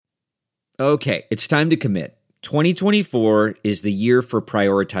Okay, it's time to commit. 2024 is the year for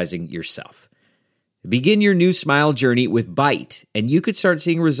prioritizing yourself. Begin your new smile journey with Byte, and you could start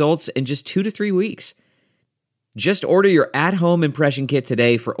seeing results in just 2 to 3 weeks. Just order your at-home impression kit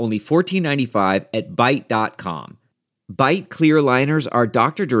today for only $14.95 at Byte.com. Byte clear liners are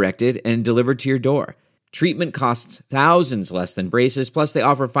doctor-directed and delivered to your door. Treatment costs thousands less than braces, plus they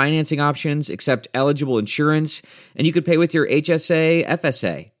offer financing options, accept eligible insurance, and you could pay with your HSA,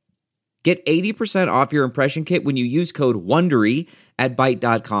 FSA. Get 80% off your impression kit when you use code WONDERY at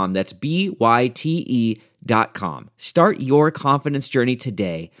Byte.com. That's BYTE.com. Start your confidence journey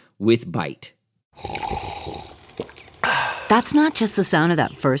today with Byte. That's not just the sound of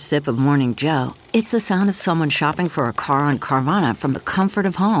that first sip of Morning Joe. It's the sound of someone shopping for a car on Carvana from the comfort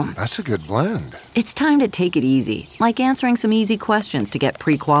of home. That's a good blend. It's time to take it easy, like answering some easy questions to get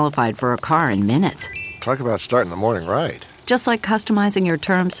pre-qualified for a car in minutes. Talk about starting the morning right. Just like customizing your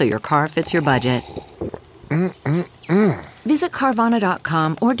terms so your car fits your budget. Visit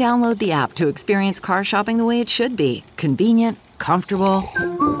Carvana.com or download the app to experience car shopping the way it should be. Convenient, comfortable.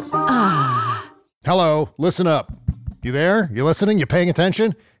 Hello, listen up. You there? You listening? You paying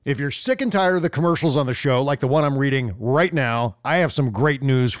attention? If you're sick and tired of the commercials on the show, like the one I'm reading right now, I have some great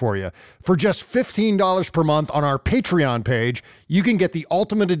news for you. For just $15 per month on our Patreon page, you can get the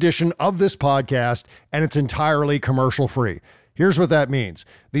ultimate edition of this podcast, and it's entirely commercial-free. Here's what that means.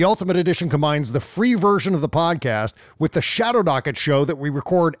 The Ultimate Edition combines the free version of the podcast with the Shadow Docket show that we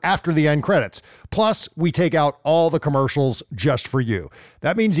record after the end credits. Plus, we take out all the commercials just for you.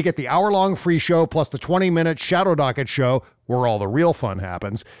 That means you get the hour-long free show plus the 20-minute Shadow Docket show where all the real fun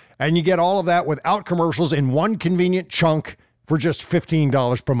happens. And you get all of that without commercials in one convenient chunk for just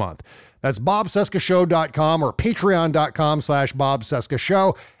 $15 per month. That's bobcescashow.com or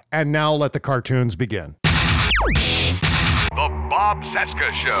patreon.com/bobcescashow. And now let the cartoons begin. The Bob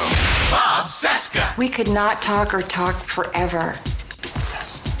Cesca Show. Bob Cesca. We could not talk or talk forever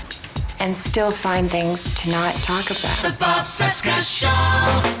and still find things to not talk about. The Bob Cesca Show.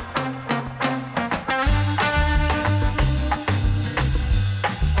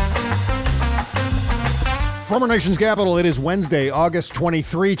 From our nation's capital, it is Wednesday, August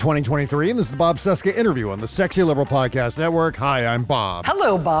 23, 2023, and this is the Bob Cesca Interview on the Sexy Liberal Podcast Network. Hi, I'm Bob.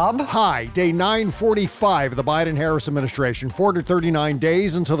 Hello, Bob. Hi, day 945 of the Biden-Harris administration, 439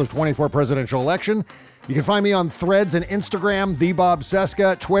 days until the 24 presidential election. You can find me on Threads and Instagram, the Bob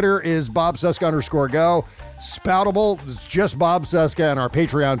Cesca. Twitter is BobCesca_go. Spoutable is just Bob Cesca, and our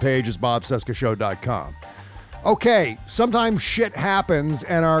Patreon page is bobcescashow.com. Okay, sometimes shit happens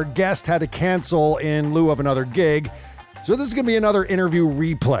and our guest had to cancel in lieu of another gig. So this is going to be another interview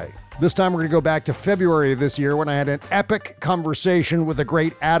replay. This time we're going to go back to February of this year when I had an epic conversation with the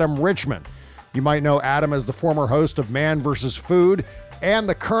great Adam Richman. You might know Adam as the former host of Man vs. Food and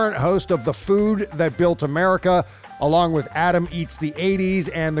the current host of The Food That Built America, along with Adam Eats the 80s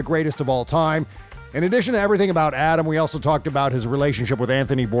and The Greatest of All Time. In addition to everything about Adam, we also talked about his relationship with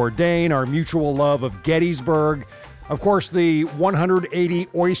Anthony Bourdain, our mutual love of Gettysburg, of course, the 180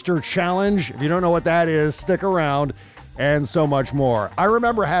 Oyster Challenge. If you don't know what that is, stick around, and so much more. I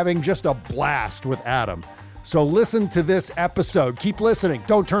remember having just a blast with Adam. So listen to this episode. Keep listening.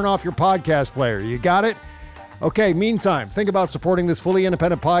 Don't turn off your podcast player. You got it? Okay, meantime, think about supporting this fully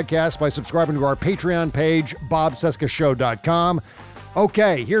independent podcast by subscribing to our Patreon page, bobcescashow.com.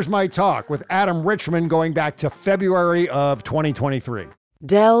 Okay, here's my talk with Adam Richman going back to February of 2023.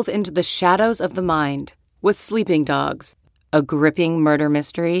 Delve into the shadows of the mind with Sleeping Dogs, a gripping murder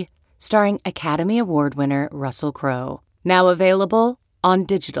mystery starring Academy Award winner Russell Crowe. Now available on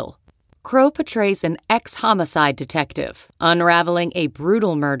digital. Crowe portrays an ex-homicide detective unraveling a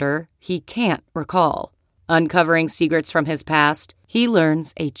brutal murder he can't recall. Uncovering secrets from his past, he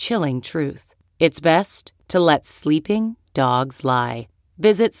learns a chilling truth. It's best to let sleeping dogs lie.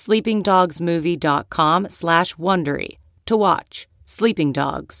 Visit sleepingdogsmovie.com/Wondery to watch Sleeping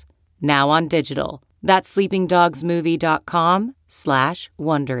Dogs, now on digital. That's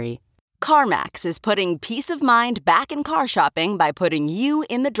sleepingdogsmovie.com/Wondery. CarMax is putting peace of mind back in car shopping by putting you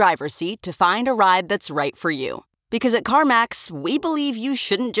in the driver's seat to find a ride that's right for you. Because at CarMax, we believe you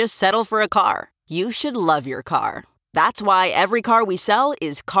shouldn't just settle for a car. You should love your car. That's why every car we sell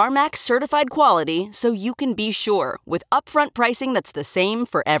is CarMax certified quality, so you can be sure with upfront pricing that's the same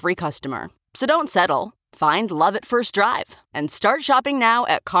for every customer. So don't settle. Find love at first drive and start shopping now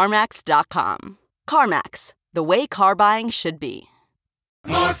at CarMax.com. CarMax, the way car buying should be.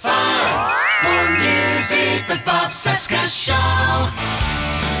 More fun, more music, the Bob Cesca Show.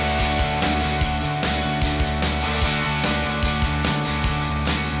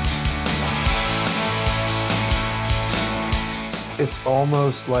 it's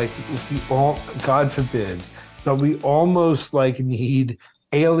almost like we all, God forbid, but we almost like need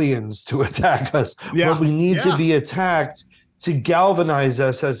aliens to attack us. Yeah. But we need Yeah. to be attacked to galvanize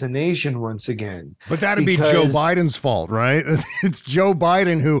us as a nation once again. But that'd be Joe Biden's fault, right? It's Joe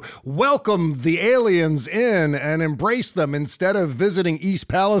Biden who welcomed the aliens in and embraced them instead of visiting East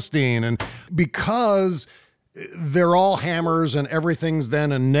Palestine. And because they're all hammers and everything's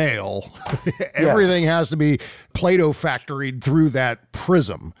then a nail, everything has to be Play-Doh factoried through that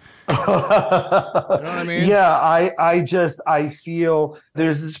prism. You know what I mean? Yeah, I feel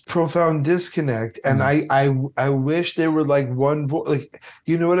there's this profound disconnect, and I wish there were like one voice, like,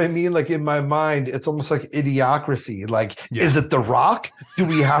 you know what I mean? Like in my mind, it's almost like idiocracy. Like, is it The Rock? Do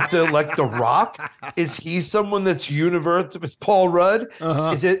we have to elect The Rock? Is he someone that's universal with Paul Rudd?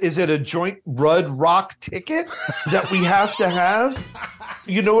 Is it a joint Rudd Rock ticket that we have to have?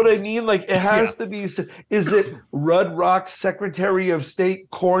 You know what I mean? Like it has to be. Is it Rudd Rock Secretary of State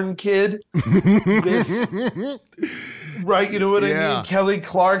Corn Kid? Right, you know what I mean? Kelly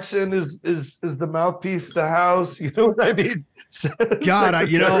Clarkson is the mouthpiece of the House. You know what I mean? God,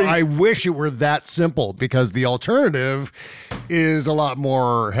 I wish it were that simple, because the alternative is a lot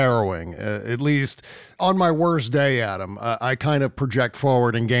more harrowing. At least on my worst day, Adam, I kind of project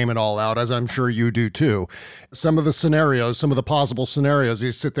forward and game it all out, as I'm sure you do too. Some of the possible scenarios,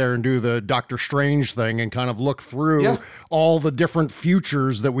 you sit there and do the Doctor Strange thing and kind of look through all the different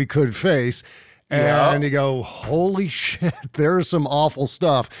futures that we could face. And you go, holy shit, there's some awful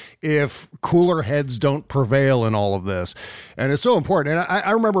stuff if cooler heads don't prevail in all of this. And it's so important. And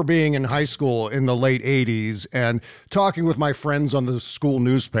I remember being in high school in the late 80s and talking with my friends on the school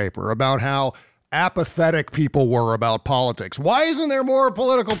newspaper about how apathetic people were about politics. Why isn't there more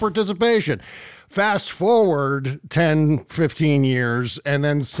political participation? Fast forward 10, 15 years, and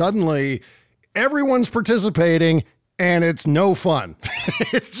then suddenly everyone's participating. And it's no fun.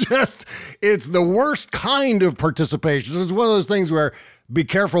 It's the worst kind of participation. It's one of those things where be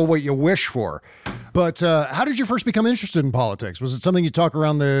careful what you wish for. But how did you first become interested in politics? Was it something you talk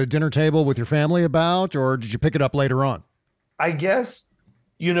around the dinner table with your family about, or did you pick it up later on? I guess,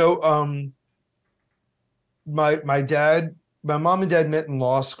 my mom and dad met in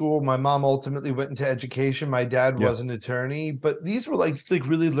law school. My mom ultimately went into education. My dad was an attorney, but these were like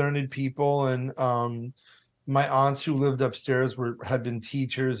really learned people. And my aunts who lived upstairs had been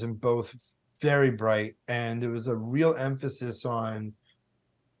teachers and both very bright. And there was a real emphasis on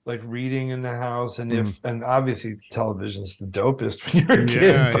like reading in the house. And and obviously television's the dopest when you're a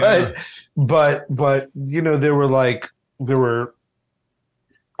kid, but there were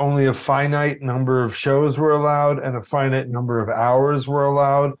only a finite number of shows were allowed and a finite number of hours were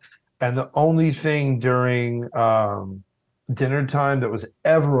allowed. And the only thing during, dinner time that was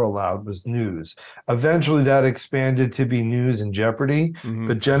ever allowed was news. Eventually that expanded to be News and Jeopardy,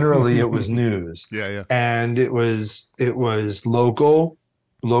 but generally it was news. And it was local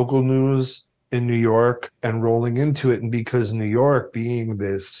news in New York and rolling into it. And because New York being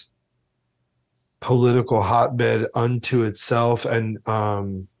this political hotbed unto itself, and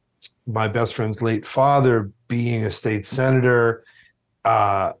my best friend's late father being a state senator,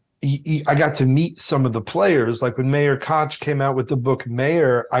 I got to meet some of the players. Like when Mayor Koch came out with the book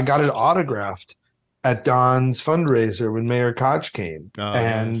Mayor, I got it autographed at Don's fundraiser when Mayor Koch came.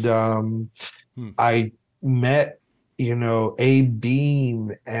 I met, Abe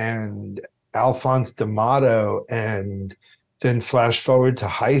Beam and Alphonse D'Amato, and then flash forward to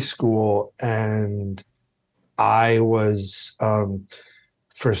high school, and I was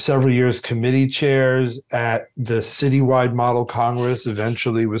for several years committee chairs at the citywide model Congress,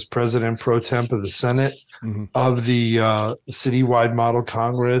 eventually was president pro temp of the Senate of the citywide model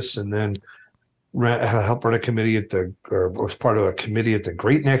Congress, and then helped run a committee was part of a committee at the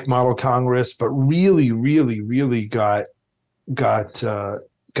Great Neck Model Congress, but really got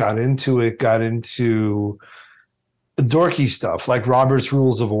into dorky stuff like Robert's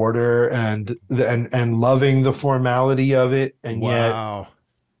Rules of Order and loving the formality of it, and yet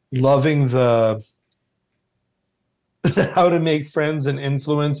loving the how to make friends and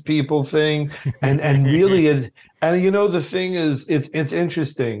influence people thing, and really the thing is it's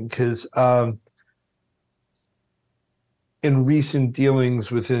interesting because in recent dealings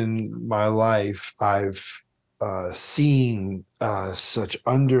within my life, I've seen such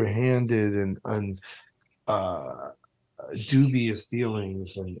underhanded and dubious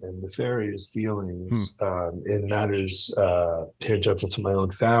dealings and nefarious dealings in matters tangential to my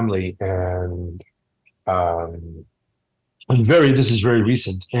own family, and this is very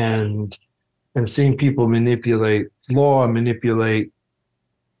recent, and seeing people manipulate law, manipulate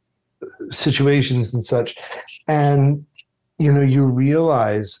situations and such. And you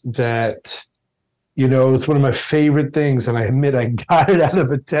realize that, it's one of my favorite things. And I admit I got it out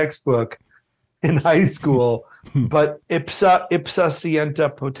of a textbook in high school, but ipsa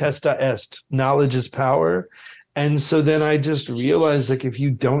scienta potesta est, knowledge is power. And so then I just realized, like, if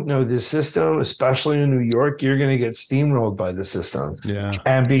you don't know this system, especially in New York, you're going to get steamrolled by the system. Yeah.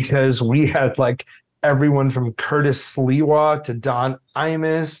 And because we had like everyone from Curtis Sliwa to Don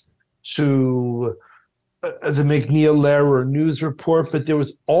Imus to the McNeil Lehrer news report, but there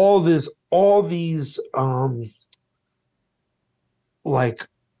was all these like,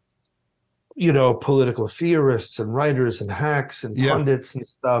 political theorists and writers and hacks and pundits and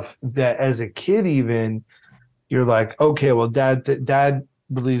stuff that as a kid, even you're like, okay, well, dad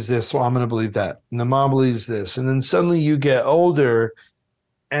believes this, so I'm going to believe that. And the mom believes this. And then suddenly you get older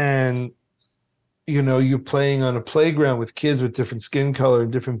and, you're playing on a playground with kids with different skin color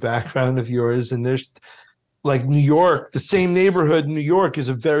and different background of yours. And there's like New York, the same neighborhood in New York is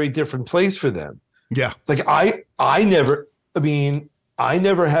a very different place for them. Yeah. Like I never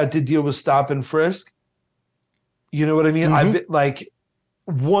had to deal with stop and frisk. You know what I mean? Mm-hmm. I've been like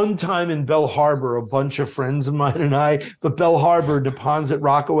one time in Bell Harbor, a bunch of friends of mine and I, but Bell Harbor, Deponsit,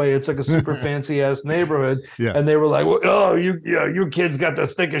 Rockaway, it's like a super fancy ass neighborhood. Yeah. And they were like, well, oh, you kids got the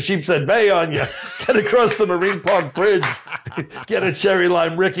stick of Sheepshead Bay on you. Get across the Marine Park Bridge, get a cherry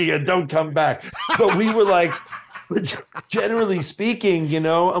lime Ricky and don't come back. But we were like, generally speaking,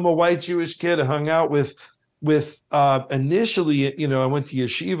 I'm a white Jewish kid. I hung out with initially, I went to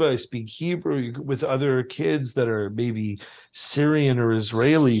yeshiva. I speak Hebrew with other kids that are maybe Syrian or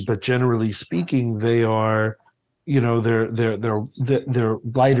Israeli, but generally speaking, they are, they're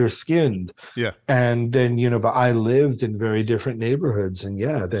lighter skinned. Yeah. And then, but I lived in very different neighborhoods, and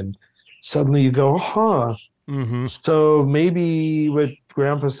then suddenly you go, huh? Mm-hmm. So maybe what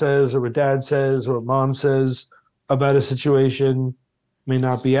grandpa says or what dad says or what mom says about a situation may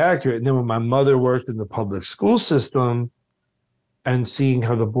not be accurate. And then when my mother worked in the public school system and seeing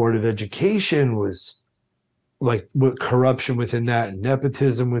how the Board of Education was like what corruption within that and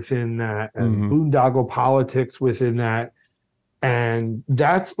nepotism within that and boondoggle politics within that. And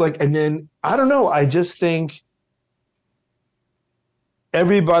that's like, and then I don't know, I just think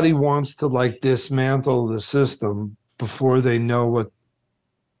everybody wants to like dismantle the system before they know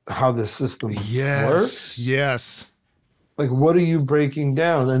how the system works. Yes. Like, what are you breaking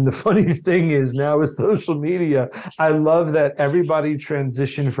down? And the funny thing is now with social media, I love that everybody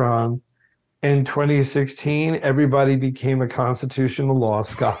transitioned from in 2016, everybody became a constitutional law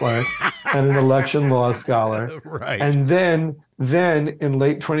scholar and an election law scholar. Right. And then in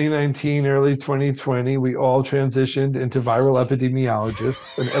late 2019, early 2020, we all transitioned into viral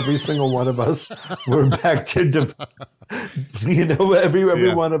epidemiologists, and every single one of us were back to,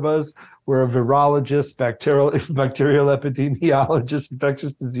 every one of us were a virologist, bacterial epidemiologist,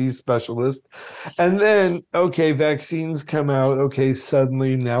 infectious disease specialist. And then, okay, vaccines come out. Okay,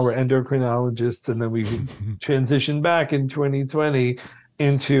 suddenly now we're endocrinologists. And then we transitioned back in 2020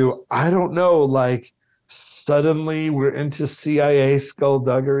 into, I don't know, like suddenly we're into CIA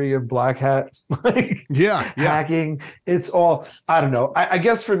skullduggery and black hats, like hacking. It's all, I don't know. I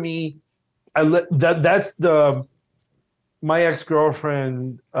guess for me, my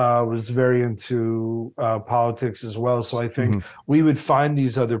ex-girlfriend was very into politics as well. So I think we would find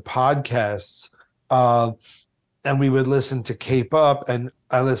these other podcasts and we would listen to Cape Up, and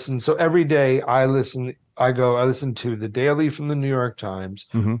I listen. So every day I listen to The Daily from the New York Times,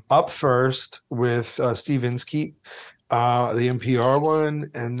 Up First with Steve Inskeep, the NPR one,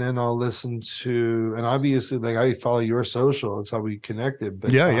 and then I'll listen to, and obviously like I follow your social. That's how we connected.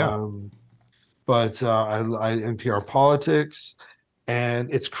 But, But I NPR Politics,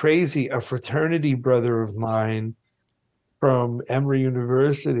 and it's crazy. A fraternity brother of mine from Emory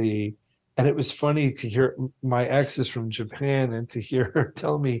University, and it was funny to hear my ex is from Japan, and to hear her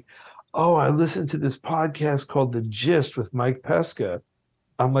tell me, "Oh, I listened to this podcast called The Gist with Mike Pesca."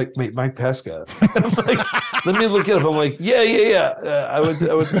 I'm like, "Wait, Mike Pesca?" I'm like, let me look it up. I'm like, yeah. I went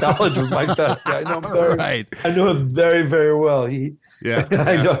to college with Mike Pesca. I know him I know him very, very well. I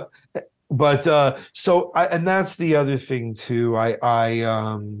know. But and that's the other thing too. I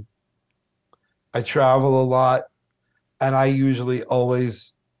travel a lot, and I usually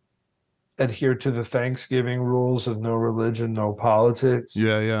always adhere to the Thanksgiving rules of no religion, no politics.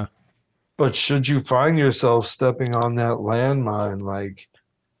 Yeah. But should you find yourself stepping on that landmine, like,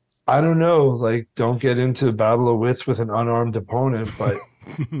 I don't know, like, don't get into battle of wits with an unarmed opponent, but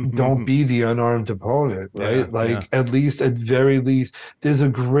don't be the unarmed opponent, right? At very least, there's a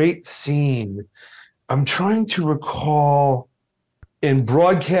great scene. I'm trying to recall in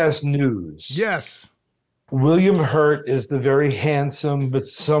broadcast news. Yes. William Hurt is the very handsome but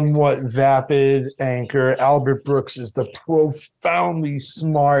somewhat vapid anchor. Albert Brooks is the profoundly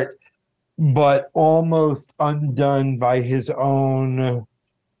smart but almost undone by his own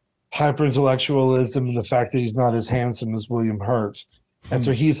hyper-intellectualism and the fact that he's not as handsome as William Hurt. And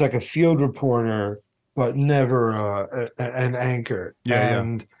so he's like a field reporter, but never an anchor.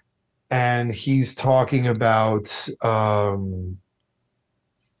 And he's talking about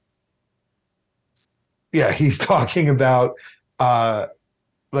he's talking about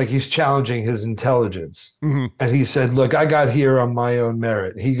like he's challenging his intelligence. And he said, look, I got here on my own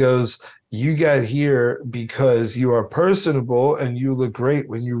merit. He goes, you got here because you are personable and you look great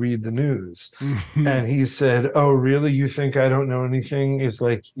when you read the news. And he said, oh, really? You think I don't know anything? It's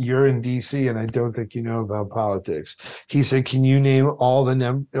like, you're in DC and I don't think you know about politics. He said, can you name all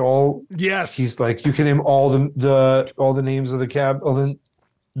the Yes. He's like, you can name all the names of the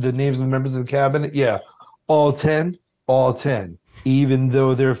the names of the members of the cabinet? Yeah. All 10? All 10. Even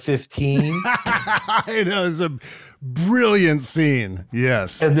though they're 15. I know, it's a brilliant scene.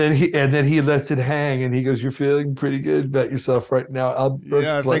 Yes. And then he lets it hang and he goes, you're feeling pretty good about yourself right now. I'm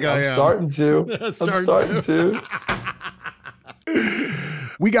starting to. I'm starting to.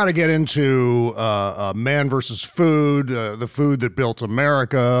 We got to get into Man versus Food, the food that built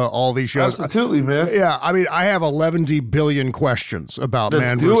America, all these shows. Absolutely, man. Yeah, I mean, I have 11 billion questions about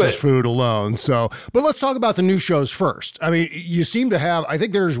Man versus Food alone. So, but let's talk about the new shows first. I mean, you seem to have, I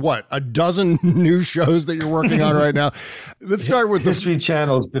think there's a dozen new shows that you're working on right now. Let's start with History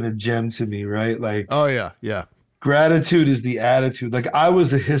Channel has been a gem to me, right? Like, oh yeah. Gratitude is the attitude. Like, I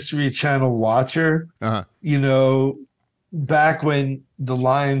was a History Channel watcher, back when the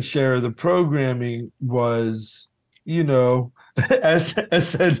lion's share of the programming was, SNL.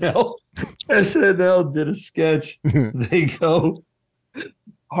 SNL did a sketch. They go,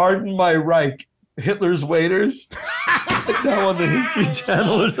 pardon my Reich, Hitler's waiters. Now on the History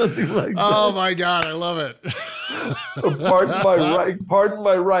Channel or something like that. Oh my God, I love it. Or pardon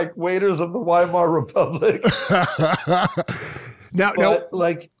my Reich, waiters of the Weimar Republic. Now,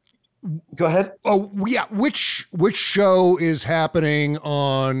 go ahead. Oh yeah, which show is happening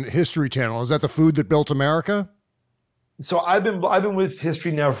on History Channel? Is that the food that built America? So I've been with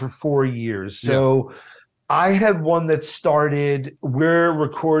History now for 4 years. So I had one that started. We're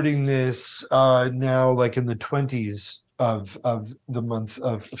recording this now, like in the 20s of the month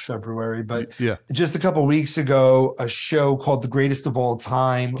of February. But just a couple weeks ago, a show called The Greatest of All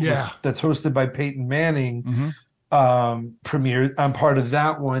Time. That's hosted by Peyton Manning. Premiered. I'm part of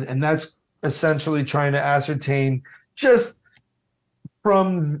that one, and that's essentially trying to ascertain, just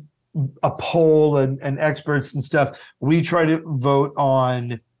from a poll and experts and stuff, we try to vote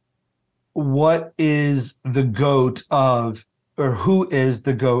on what is the GOAT of, or who is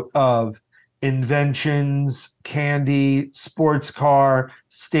the GOAT of inventions, candy, sports car,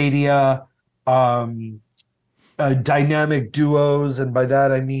 stadia, dynamic duos, and by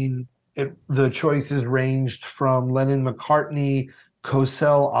that I mean the choices ranged from Lennon-McCartney,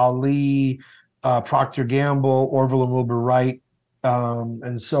 Cosell Ali, Procter Gamble, Orville and Wilbur Wright,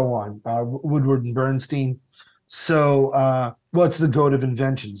 and so on, Woodward and Bernstein. So what's the GOAT of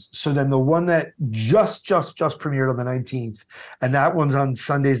inventions? So then the one that just premiered on the 19th, and that one's on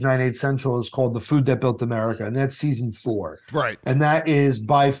Sundays 9/8 Central, is called The Food That Built America, and that's season 4. Right. And that is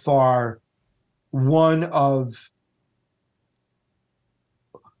by far one of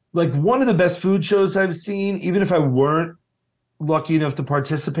the best food shows I've seen, even if I weren't lucky enough to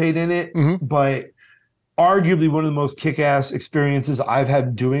participate in it, but arguably one of the most kick-ass experiences I've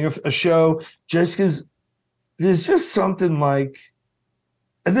had doing a show, just because there's just something like,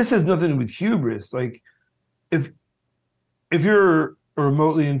 and this has nothing to do with hubris, like if you're a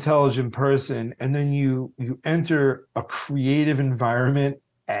remotely intelligent person and then you enter a creative environment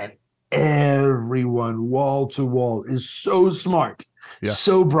and everyone wall to wall is so smart,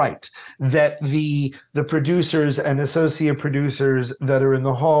 so bright, that the producers and associate producers that are in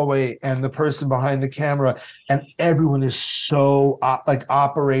the hallway and the person behind the camera and everyone is so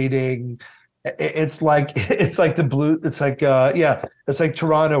operating. It's like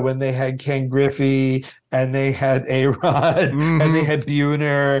Toronto when they had Ken Griffey and they had A-Rod and they had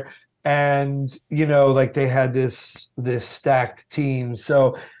Buhner, and they had this stacked team.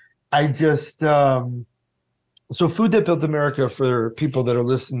 So I just so Food That Built America, for people that are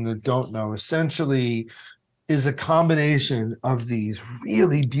listening that don't know, essentially is a combination of these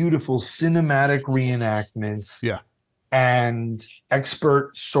really beautiful cinematic reenactments and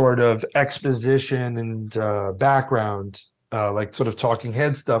expert sort of exposition and background, like sort of talking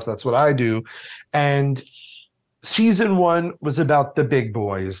head stuff. That's what I do. And season 1 was about the big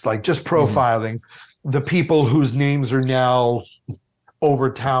boys, like just profiling. the people whose names are now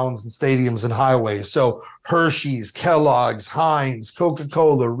over towns and stadiums and highways. So Hershey's, Kellogg's, Heinz,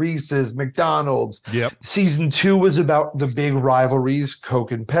 Coca-Cola, Reese's, McDonald's. Yep. Season 2 was about the big rivalries,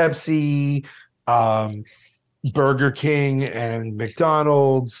 Coke and Pepsi, Burger King and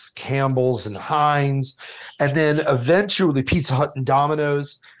McDonald's, Campbell's and Heinz. And then eventually Pizza Hut and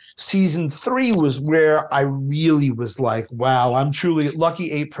Domino's. Season 3 was where I really was like, wow, I'm truly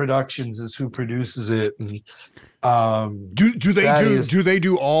Lucky 8 Productions is who produces it. And do they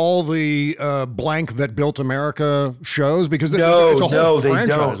do all the blank that built America shows? Because it's a whole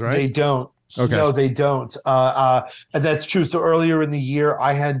franchise, right? They don't. Okay. No, they don't. And that's true. So earlier in the year,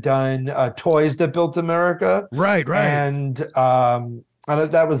 I had done Toys That Built America. Right. And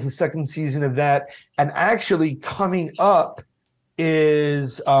that was the second season of that. And actually coming up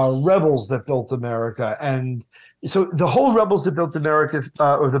is Rebels That Built America. And so the whole Rebels That Built America,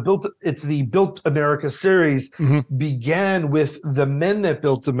 it's the Built America series, began with the men that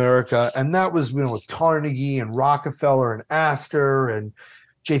built America, and that was with Carnegie and Rockefeller and Astor and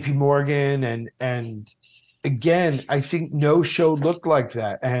J.P. Morgan, and again, I think no show looked like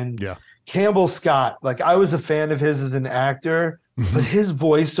that. And Campbell Scott, like I was a fan of his as an actor, but his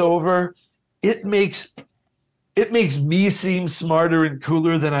voiceover, it makes me seem smarter and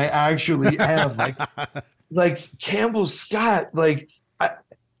cooler than I actually am. Like Campbell Scott, like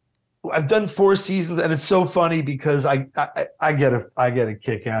I've done 4 seasons, and it's so funny because I get a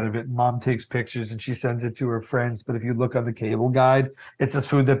kick out of it. Mom takes pictures and she sends it to her friends. But if you look on the cable guide, it says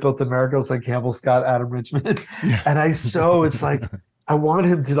Food That Built America. It's like Campbell Scott, Adam Richman, and it's like I want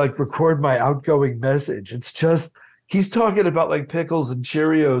him to like record my outgoing message. It's just he's talking about like pickles and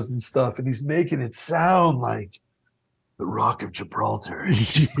Cheerios and stuff, and he's making it sound like the Rock of Gibraltar. It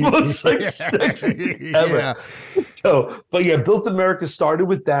just looks like sexy ever. Yeah. So, but yeah, Built America started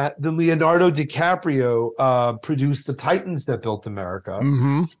with that. Then Leonardo DiCaprio produced the Titans That Built America.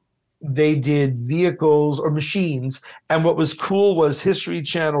 They did vehicles or machines. And what was cool was History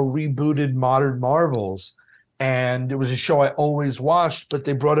Channel rebooted Modern Marvels. And it was a show I always watched, but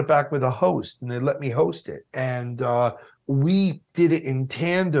they brought it back with a host and they let me host it. And we did it in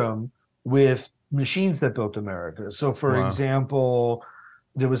tandem with Machines That Built America. So for example,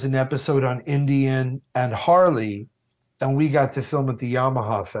 there was an episode on Indian and Harley, and we got to film at the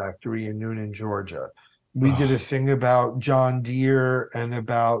Yamaha factory in Noonan, Georgia. We did a thing about John Deere and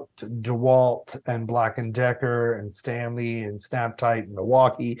about DeWalt and Black & Decker and Stanley and Snap-Tite and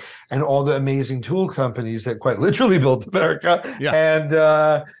Milwaukee and all the amazing tool companies that quite literally built America.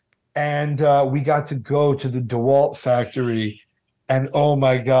 Yeah. And we got to go to the DeWalt factory, and oh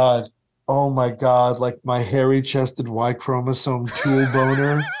my God, like my hairy-chested Y chromosome tool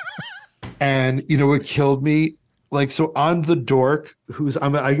boner. And you know what killed me? Like, so I'm the dork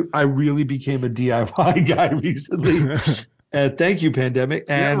I really became a DIY guy recently. Thank you, pandemic.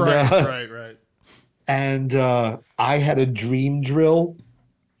 And right. And I had a dream drill,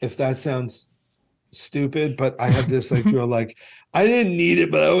 if that sounds stupid, but I had this like drill. Like I didn't need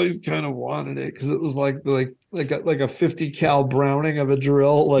it, but I always kind of wanted it because it was like a 50 cal Browning of a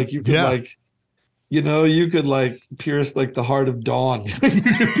drill. Like you could you could like pierce like the heart of dawn. You could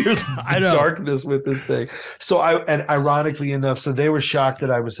pierce darkness with this thing. So and ironically enough, so they were shocked that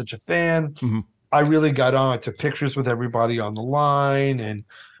I was such a fan. I really got on. I took pictures with everybody on the line, and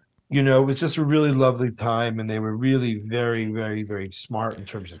it was just a really lovely time. And they were really very, very, very smart in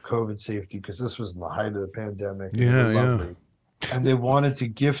terms of COVID safety because this was in the height of the pandemic. Lovely. And they wanted to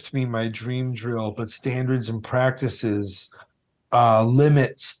gift me my dream drill, but standards and practices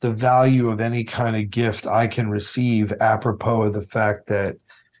limits the value of any kind of gift I can receive, apropos of the fact that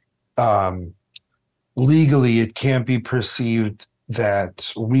legally it can't be perceived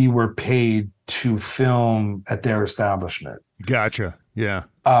that we were paid to film at their establishment. Gotcha. Yeah.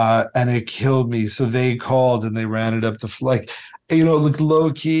 And it killed me. So they called and they ran it up like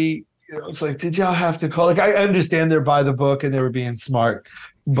low key. It's like, did y'all have to call? Like, I understand they're by the book and they were being smart,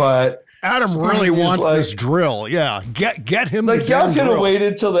 but Adam really wants this drill. Yeah. Get him like, the y'all damn could have drill.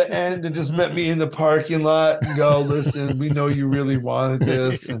 waited till the end and just met me in the parking lot and go, listen, we know you really wanted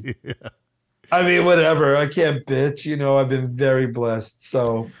this. And, I mean, whatever. I can't bitch. I've been very blessed.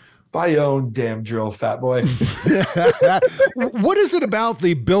 So buy your own damn drill, fat boy. What is it about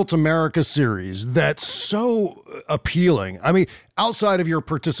the Built America series that's so appealing? I mean, outside of your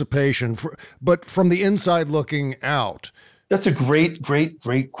participation, but from the inside looking out. That's a great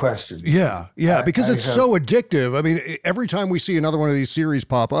question. Yeah, because it's so addictive. I mean, every time we see another one of these series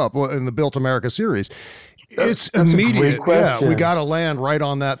pop up in the Built America series, it's immediate. Yeah, we got to land right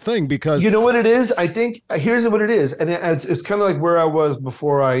on that thing because... You know what it is? I think, here's what it is. And it's kind of like where I was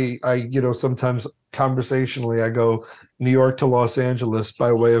before I sometimes conversationally, I go New York to Los Angeles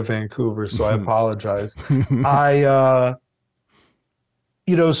by way of Vancouver, so I apologize.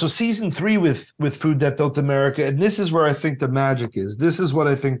 So season 3 with Food That Built America, and this is where I think the magic is. This is what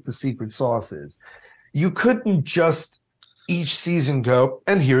I think the secret sauce is. You couldn't just each season go,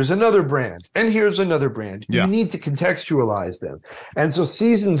 and here's another brand, and here's another brand. Yeah. You need to contextualize them. And so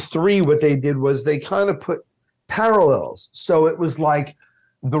season 3, what they did was they kind of put parallels. So it was like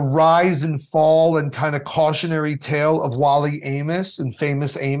the rise and fall and kind of cautionary tale of Wally Amos and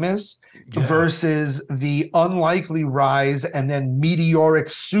Famous Amos versus the unlikely rise and then meteoric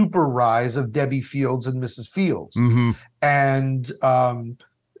super rise of Debbie Fields and Mrs. Fields. And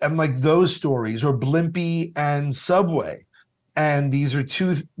like those stories, or Blimpie and Subway. And these are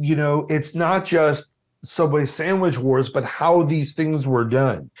two, it's not just Subway sandwich wars, but how these things were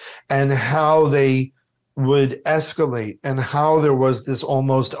done and how they would escalate and how there was this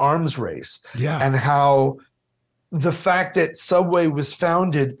almost arms race. And how the fact that Subway was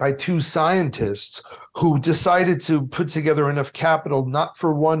founded by 2 scientists who decided to put together enough capital, not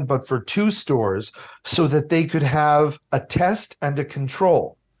for 1, but for 2 stores, so that they could have a test and a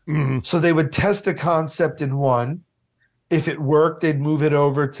control. So they would test a concept in 1. If it worked, they'd move it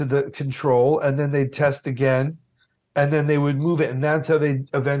over to the control, and then they'd test again, and then they would move it. And that's how they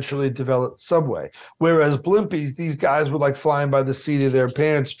eventually developed Subway. Whereas Blimpies, these guys were like flying by the seat of their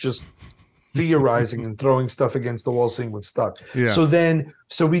pants, just theorizing and throwing stuff against the wall, seeing what stuck. So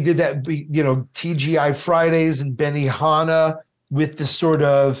we did that, TGI Fridays and Benihana with this sort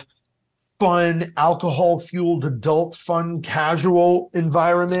of fun, alcohol-fueled adult fun, casual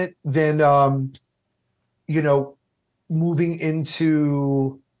environment. Then, moving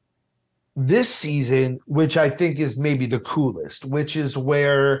into this season, which I think is maybe the coolest, which is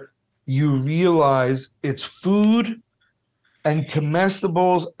where you realize it's food and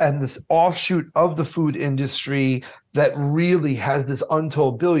comestibles and this offshoot of the food industry that really has this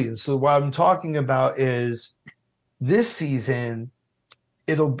untold billion. So what I'm talking about is this season,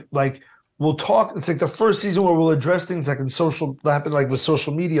 it'll like, it's like the first season where we'll address things like with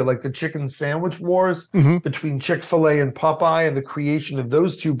social media, like the chicken sandwich wars between Chick-fil-A and Popeye and the creation of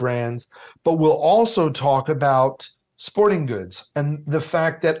those 2 brands. But we'll also talk about sporting goods and the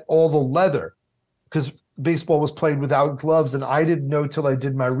fact that all the leather, because baseball was played without gloves. And I didn't know till I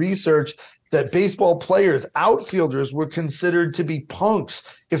did my research that baseball players, outfielders, were considered to be punks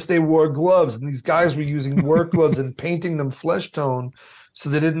if they wore gloves. And these guys were using work gloves and painting them flesh tone, so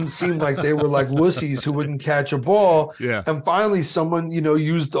they didn't seem like they were like wussies who wouldn't catch a ball. And finally, someone,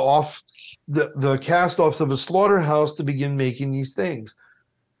 used the cast-offs of a slaughterhouse to begin making these things.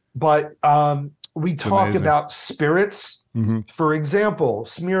 But we talk about spirits. For example,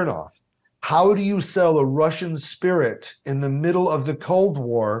 Smirnoff. How do you sell a Russian spirit in the middle of the Cold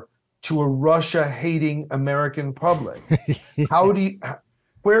War to a Russia-hating American public?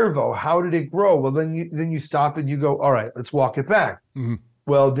 Cuervo, how did it grow? Well, then you stop and you go, all right, let's walk it back.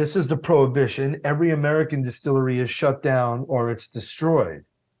 Well, this is the prohibition. Every American distillery is shut down or it's destroyed.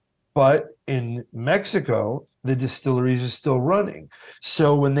 But in Mexico, the distilleries are still running.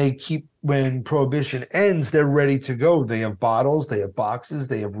 So when prohibition ends, they're ready to go. They have bottles, they have boxes,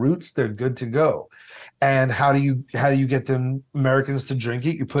 they have roots, they're good to go. And how do you get the Americans to drink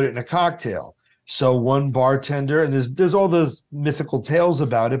it? You put it in a cocktail. So one bartender, and there's all those mythical tales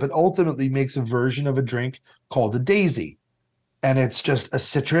about it, but ultimately makes a version of a drink called a daisy. And it's just a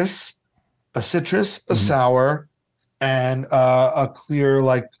citrus, a sour, and a clear,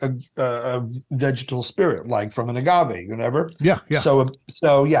 like a vegetal spirit, like from an agave, whatever.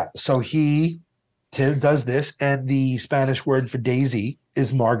 So he does this, and the Spanish word for daisy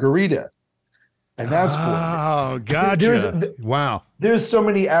is margarita. And that's gotcha. Wow. There's so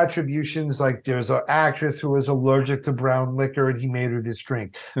many attributions. Like there's an actress who was allergic to brown liquor and he made her this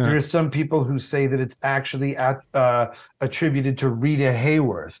drink. There are some people who say that it's actually attributed to Rita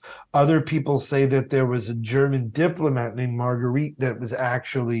Hayworth. Other people say that there was a German diplomat named Marguerite that was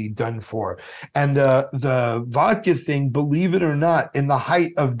actually done for. And the vodka thing, believe it or not, in the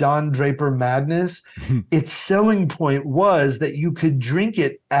height of Don Draper madness, its selling point was that you could drink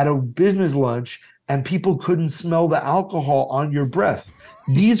it at a business lunch and people couldn't smell the alcohol on your breath.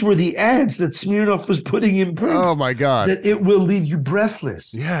 These were the ads that Smirnoff was putting in print. Oh, my God. That it will leave you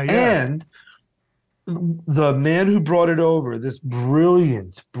breathless. And the man who brought it over, this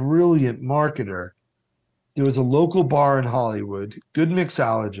brilliant, brilliant marketer, there was a local bar in Hollywood, good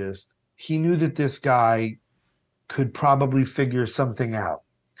mixologist. He knew that this guy could probably figure something out.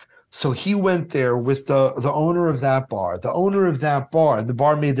 So he went there with the owner of that bar. The owner of that bar, the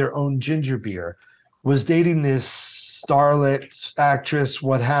bar made their own ginger beer, was dating this starlet actress,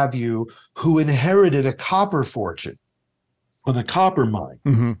 what have you, who inherited a copper fortune on a copper mine.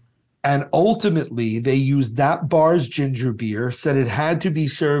 Mm-hmm. And ultimately, they used that bar's ginger beer, said it had to be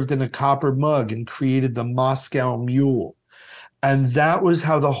served in a copper mug, and created the Moscow Mule. And that was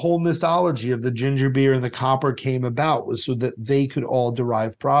how the whole mythology of the ginger beer and the copper came about, was so that they could all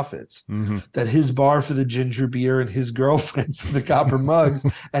derive profits. Mm-hmm. That his bar for the ginger beer and his girlfriend for the copper mugs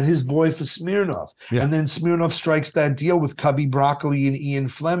and his boy for Smirnoff. Yeah. And then Smirnoff strikes that deal with Cubby Broccoli and Ian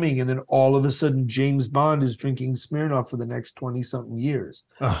Fleming. And then all of a sudden, James Bond is drinking Smirnoff for the next 20-something years.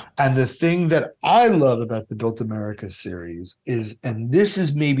 Ugh. And the thing that I love about the Built America series is, and this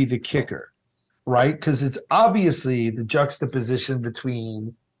is maybe the kicker, right? Because it's obviously the juxtaposition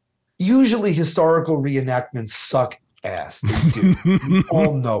between, usually historical reenactments suck ass. They do. We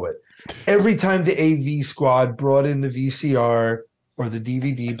all know it. Every time the AV squad brought in the VCR or the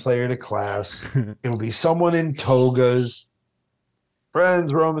DVD player to class, it would be someone in togas,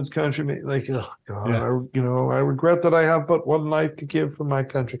 friends, Romans, countrymen, like, oh God, Yeah. I regret that I have but one life to give for my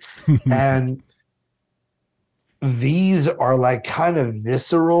country. And these are like kind of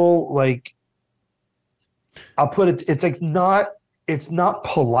visceral, like, I'll put it, it's like it's not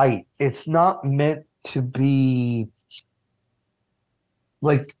polite. It's not meant to be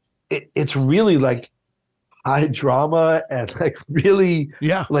like, it's really like high drama and like really,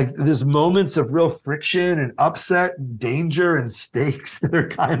 like there's moments of real friction and upset and danger and stakes that are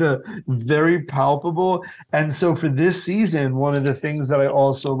kind of very palpable. And so for this season, one of the things that I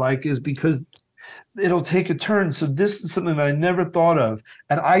also like is because it'll take a turn. So this is something that I never thought of.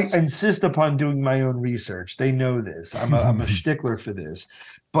 And I insist upon doing my own research. They know this. I'm a stickler for this.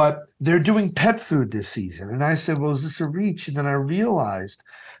 But they're doing pet food this season. And I said, well, is this a reach? And then I realized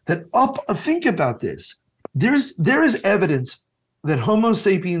that think about this. There is evidence that Homo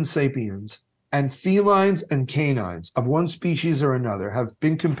sapiens sapiens and felines and canines of one species or another have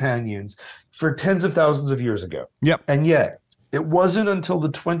been companions for tens of thousands of years ago. Yep. And yet, it wasn't until the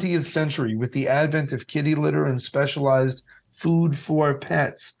 20th century, with the advent of kitty litter and specialized food for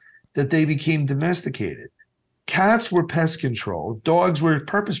pets, that they became domesticated. Cats were pest control. Dogs were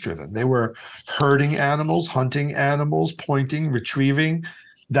purpose-driven. They were herding animals, hunting animals, pointing, retrieving.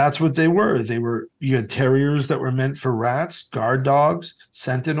 That's what they were. You had terriers that were meant for rats, guard dogs,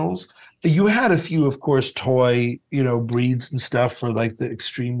 sentinels. You had a few, of course, toy, breeds and stuff for like the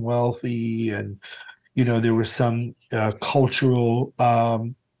extreme wealthy, and there were some cultural,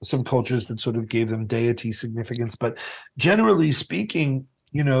 some cultures that sort of gave them deity significance. But generally speaking,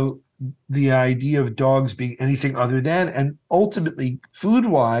 the idea of dogs being anything other than, and ultimately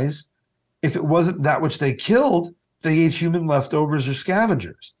food-wise, if it wasn't that which they killed, they ate human leftovers or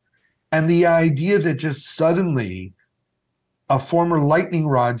scavengers. And the idea that just suddenly a former lightning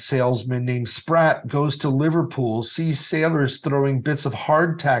rod salesman named Spratt goes to Liverpool, sees sailors throwing bits of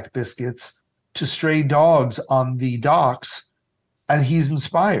hardtack biscuits to stray dogs on the docks, and he's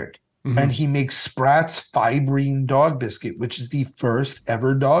inspired. Mm-hmm. And he makes Spratt's Fibrine dog biscuit, which is the first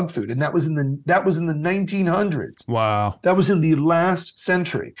ever dog food. And that was in the 1900s. Wow. That was in the last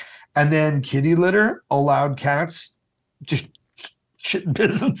century. And then kitty litter allowed cats just shit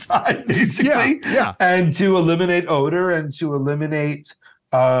bits inside, basically. Yeah. And to eliminate odor and to eliminate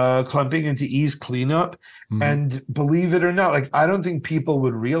clumping and to ease cleanup. Mm-hmm. And believe it or not, like, I don't think people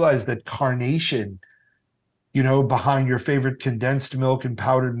would realize that carnation, behind your favorite condensed milk and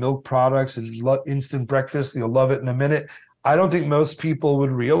powdered milk products and instant breakfast, you'll love it in a minute. I don't think most people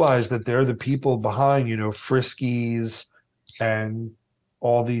would realize that they're the people behind, Friskies and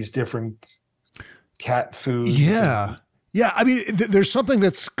all these different cat foods. Yeah. Yeah. I mean, there's something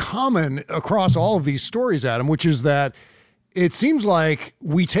that's common across all of these stories, Adam, which is that it seems like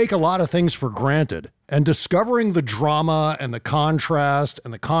we take a lot of things for granted, and discovering the drama and the contrast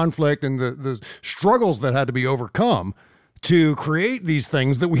and the conflict and the struggles that had to be overcome to create these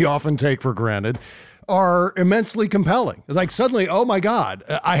things that we often take for granted are immensely compelling. It's like suddenly, oh my God,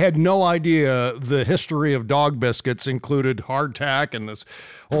 I had no idea the history of dog biscuits included hardtack and this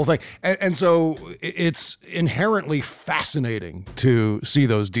whole thing. And so it's inherently fascinating to see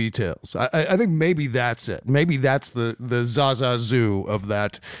those details. I think maybe that's it. Maybe that's the Zaza Zoo of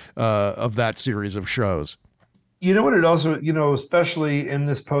that series of shows. You know what it also, especially in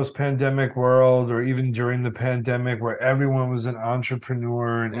this post-pandemic world, or even during the pandemic where everyone was an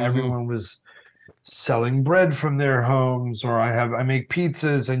entrepreneur and everyone was selling bread from their homes, or I make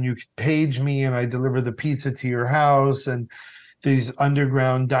pizzas and you page me and I deliver the pizza to your house, and these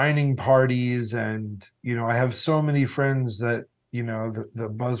underground dining parties. And, I have so many friends that, the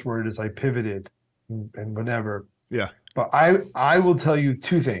buzzword is I pivoted and whatever. Yeah. But I will tell you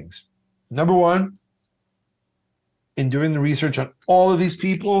two things. Number one, in doing the research on all of these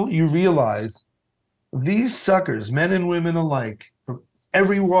people, you realize these suckers, men and women alike, from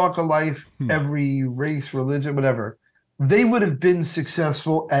every walk of life, every race, religion, whatever, they would have been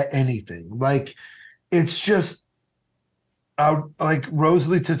successful at anything. Like, it's just like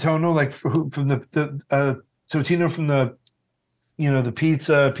Rosalie Totino, like from the Totino from the, the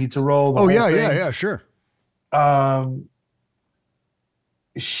pizza roll. Oh yeah, sure.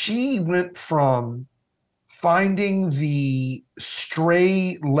 She went from finding the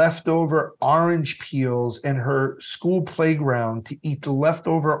stray leftover orange peels in her school playground to eat the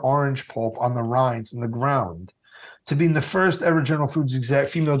leftover orange pulp on the rinds in the ground to being the first ever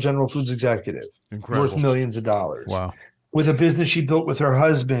female General Foods executive. Incredible. Worth millions of dollars. Wow. With a business she built with her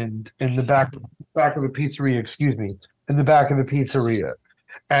husband in the back of the pizzeria, in the back of the pizzeria.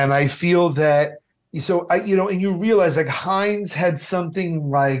 And I feel that, and you realize like Heinz had something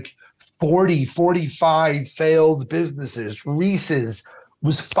like 45 failed businesses. Reese's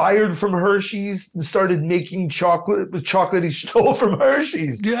was fired from Hershey's and started making chocolate with chocolate he stole from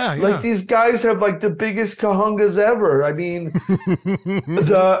Hershey's. Yeah. Like these guys have like the biggest kahungas ever. I mean,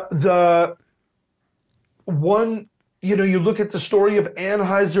 the one, you look at the story of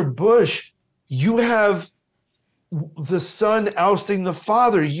Anheuser-Busch, you have the son ousting the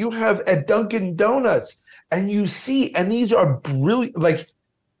father. You have at Dunkin' Donuts, and you see, and these are brilliant. Like,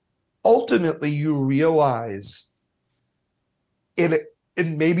 ultimately, you realize it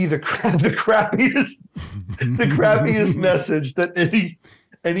may be the crappiest message that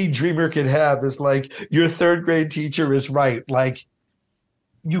any dreamer can have is like, your third grade teacher is right. Like,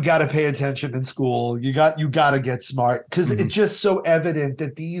 you got to pay attention in school. You got to get smart, because it's just so evident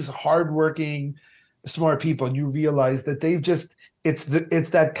that these hardworking, smart people, and you realize that it's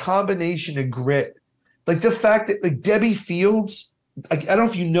that combination of grit. Like the fact that like Debbie Fields, like, I don't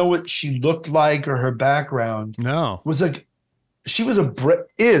know if you know what she looked like or her background. No. Was like, she was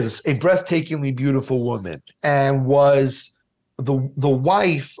is a breathtakingly beautiful woman, and was the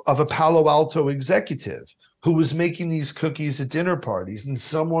wife of a Palo Alto executive who was making these cookies at dinner parties, and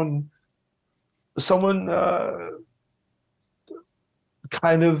someone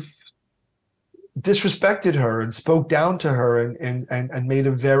kind of disrespected her and spoke down to her and made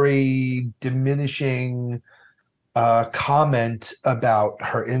a very diminishing comment about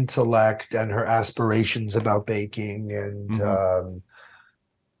her intellect and her aspirations about baking. And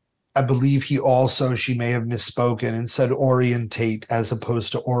I believe she may have misspoken and said orientate as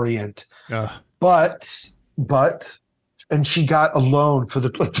opposed to orient. But and she got a loan for the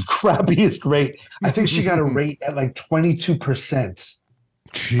crappiest rate. I think she got a rate at like 22%.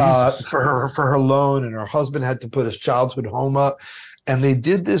 For her loan, and her husband had to put his childhood home up, and they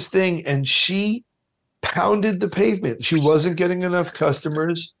did this thing, and she pounded the pavement. She wasn't getting enough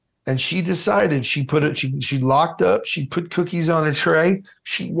customers, and she decided she locked up, she put cookies on a tray,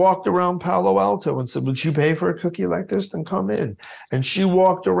 she walked around Palo Alto and said, would you pay for a cookie like this? Then come in. And she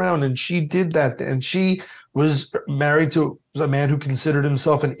walked around and she did that, and she was married to a man who considered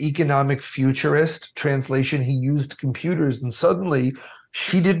himself an economic futurist. Translation, he used computers, and suddenly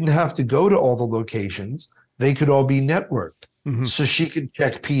she didn't have to go to all the locations. They could all be networked. So she could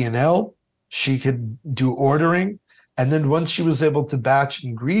check P&L, she could do ordering, and then once she was able to batch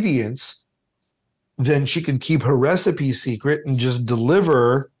ingredients, then she could keep her recipe secret and just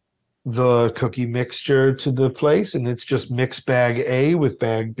deliver the cookie mixture to the place, and it's just mix bag A with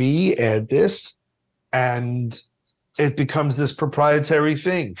bag B, add this, and it becomes this proprietary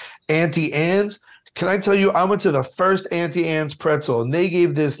thing. Auntie Anne's, can I tell you, I went to the first Auntie Anne's pretzel, and they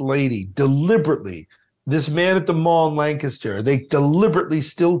gave this lady deliberately, this man at the mall in Lancaster, they deliberately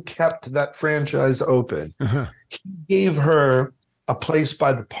still kept that franchise open. He gave her a place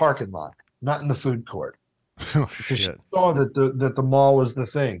by the parking lot, not in the food court. Because she saw that the mall was the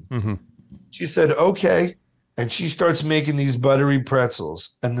thing. She said, okay. And she starts making these buttery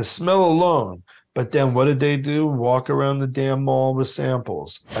pretzels, and the smell alone. But then what did they do? Walk around the damn mall with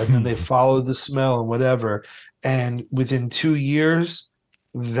samples. And then they followed the smell and whatever. And within 2 years,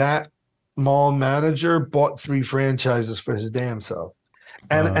 that mall manager bought 3 franchises for his damn self.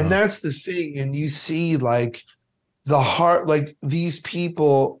 And that's the thing. And you see like the heart, like these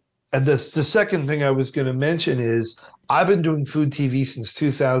people. And the second thing I was going to mention is I've been doing food TV since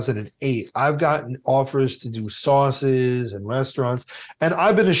 2008. I've gotten offers to do sauces and restaurants, and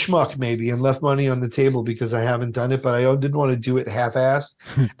I've been a schmuck maybe and left money on the table because I haven't done it, but I didn't want to do it half-assed.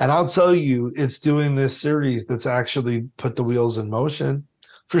 And I'll tell you, it's doing this series that's actually put the wheels in motion.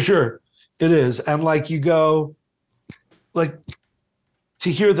 For sure, it is. And like you go, like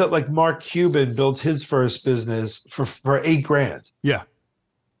to hear that like Mark Cuban built his first business for $8,000. Yeah.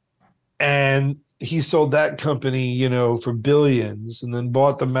 And he sold that company, for billions, and then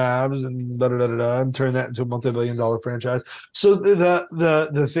bought the Mavs and and turned that into a multi-billion-dollar franchise. So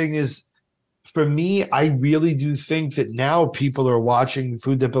the thing is, for me, I really do think that now people are watching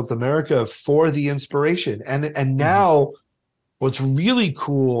Food That Built America for the inspiration. And now what's really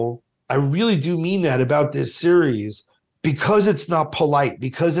cool, I really do mean that about this series, because it's not polite,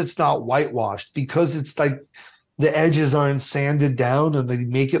 because it's not whitewashed, because it's like the edges aren't sanded down and they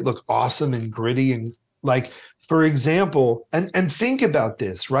make it look awesome and gritty. And like, for example, and think about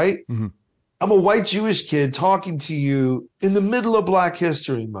this, right? Mm-hmm. I'm a white Jewish kid talking to you in the middle of Black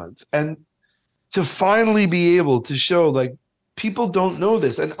History Month. And to finally be able to show, like, people don't know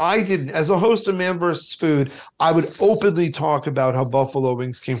this. And I didn't. As a host of Man vs. Food, I would openly talk about how buffalo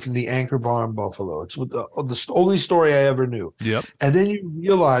wings came from the Anchor Bar in Buffalo. It's the only story I ever knew. Yep. And then you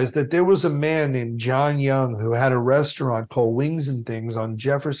realize that there was a man named John Young who had a restaurant called Wings and Things on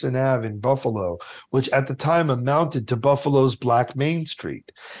Jefferson Ave in Buffalo, which at the time amounted to Buffalo's Black Main Street.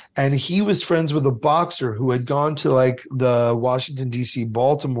 And he was friends with a boxer who had gone to like the Washington, D.C.,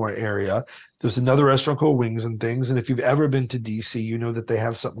 Baltimore area. There's another restaurant called Wings and Things. And if you've ever been to DC, you know that they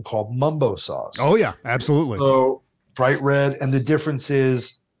have something called mumbo sauce. Oh, yeah, absolutely. So bright red. And the difference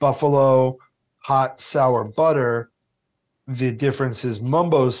is buffalo, hot, sour butter. The difference is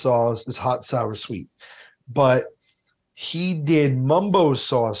mumbo sauce is hot, sour, sweet. But he did mumbo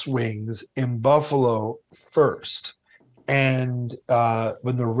sauce wings in Buffalo first. And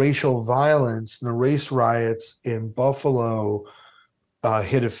when the racial violence and the race riots in Buffalo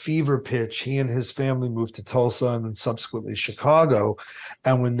hit a fever pitch, he and his family moved to Tulsa and then subsequently Chicago.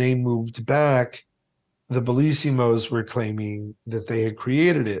 And when they moved back, the Bellissimos were claiming that they had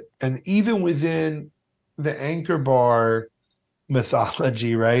created it. And even within the Anchor Bar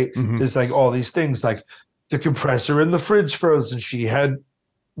mythology, right, there's like all these things like the compressor in the fridge froze, and she had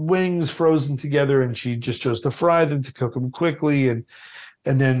wings frozen together and she just chose to fry them to cook them quickly. And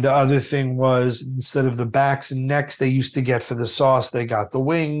then the other thing was, instead of the backs and necks they used to get for the sauce, they got the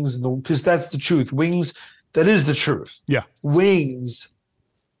wings. Because that's the truth. Wings, that is the truth. Yeah. Wings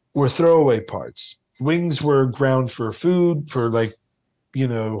were throwaway parts. Wings were ground for food, for like,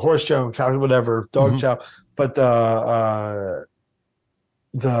 horse chow and cow, whatever, dog chow. But the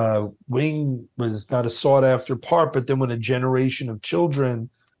wing was not a sought after part. But then when a generation of children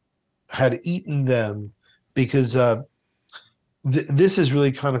had eaten them, because this is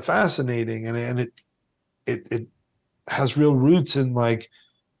really kind of fascinating, and it has real roots in like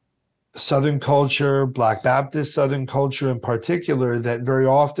Southern culture, Black Baptist Southern culture in particular, that very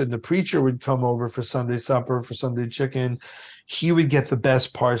often the preacher would come over for Sunday supper, for Sunday chicken. He would get the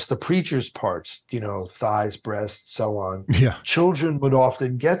best parts, the preacher's parts, thighs, breasts, so on. Yeah. Children would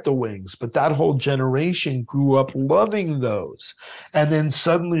often get the wings, but that whole generation grew up loving those. And then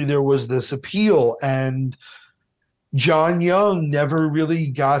suddenly there was this appeal, and John Young never really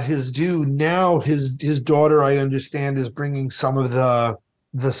got his due. Now his daughter, I understand, is bringing some of the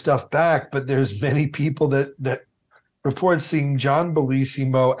stuff back, but there's many people that report seeing John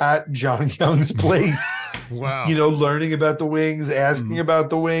Bellissimo at John Young's place. Wow. Learning about the wings, asking about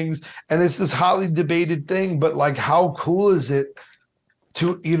the wings. And it's this hotly debated thing, but like, how cool is it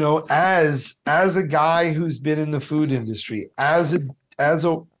to, as a guy who's been in the food industry, as a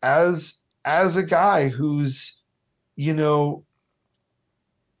guy who's,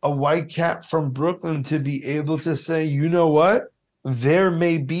 a white cat from Brooklyn, to be able to say, you know what? There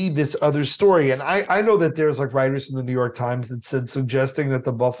may be this other story. And I know that there's like writers in the New York Times that said, suggesting that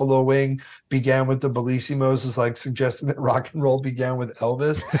the buffalo wing began with the Bellissimos is like suggesting that rock and roll began with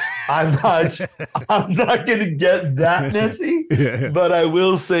Elvis. I'm not going to get that messy, but I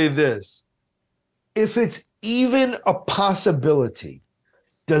will say this. If it's even a possibility,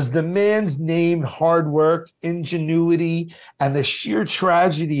 does the man's name, hard work, ingenuity, and the sheer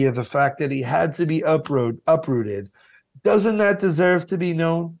tragedy of the fact that he had to be uprooted, doesn't that deserve to be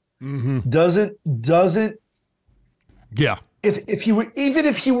known? Doesn't? Yeah. If he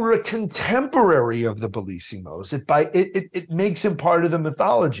were a contemporary of the Bellissimos, it makes him part of the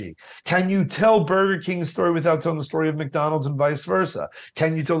mythology. Can you tell Burger King's story without telling the story of McDonald's, and vice versa?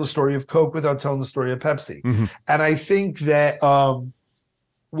 Can you tell the story of Coke without telling the story of Pepsi? And I think that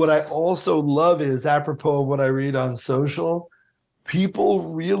what I also love is, apropos of what I read on social, people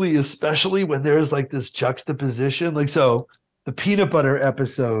really, especially when there's like this juxtaposition, like, so the peanut butter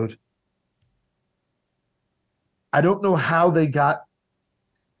episode, I don't know how they got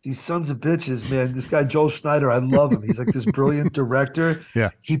these sons of bitches, man. This guy, Joel Schneider, I love him. He's like this brilliant director.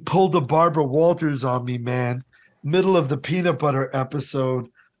 Yeah. He pulled a Barbara Walters on me, man. Middle of the peanut butter episode,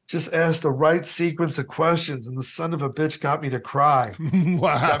 just asked the right sequence of questions, and the son of a bitch got me to cry.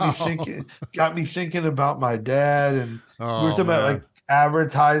 Wow. Got me thinking about my dad, and we were Oh, talking about man. like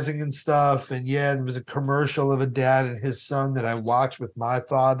advertising and stuff. And yeah, there was a commercial of a dad and his son that I watched with my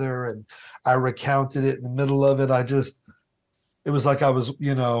father, and I recounted it in the middle of it. It was like I was,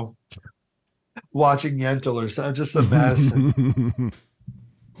 watching Yentl or something, just a mess.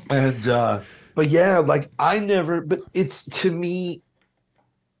 But yeah, like but it's, to me,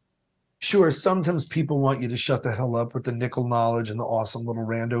 sure, sometimes people want you to shut the hell up with the nickel knowledge and the awesome little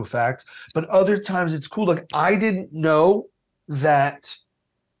rando facts, but other times it's cool. Like, I didn't know that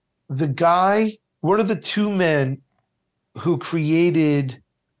one of the two men who created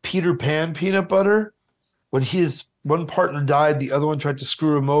Peter Pan peanut butter, when his one partner died, the other one tried to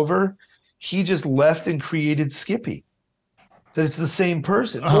screw him over, he just left and created Skippy. That it's the same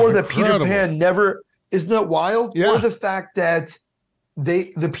person. Or that Peter Pan never, isn't that wild? Yeah. Or the fact that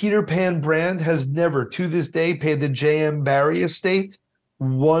the Peter Pan brand has never to this day paid the J.M. Barrie estate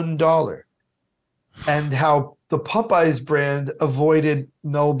 $1. And how the Popeyes brand avoided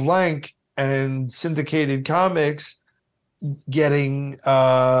Mel Blanc and syndicated comics getting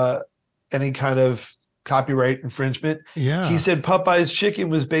any kind of copyright infringement. Yeah. He said Popeye's chicken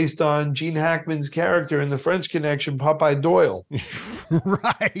was based on Gene Hackman's character in The French Connection, Popeye Doyle.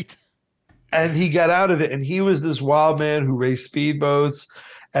 Right. And he got out of it. And he was this wild man who raced speedboats.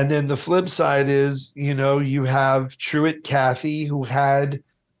 And then the flip side is, you have Truett Cathy, who had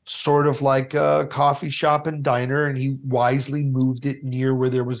sort of like a coffee shop and diner, and he wisely moved it near where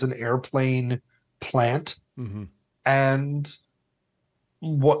there was an airplane plant. Mm-hmm. And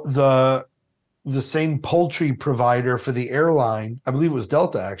what the same poultry provider for the airline, I believe it was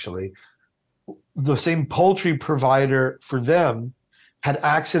Delta actually, the same poultry provider for them had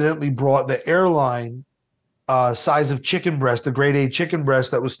accidentally brought the airline size of chicken breast, the grade A chicken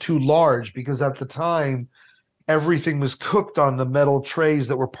breast that was too large, because at the time everything was cooked on the metal trays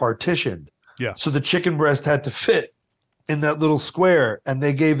that were partitioned. Yeah. So the chicken breast had to fit in that little square, and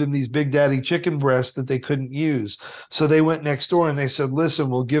they gave them these Big Daddy chicken breasts that they couldn't use. So they went next door and they said, listen,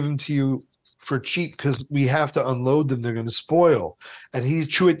 we'll give them to you for cheap because we have to unload them. They're going to spoil. And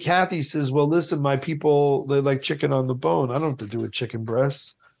Truett Cathy says, well, listen, my people, they like chicken on the bone. I don't have to do with chicken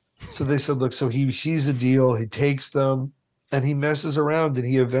breasts. So they said, look, so he sees a deal, he takes them, and he messes around, and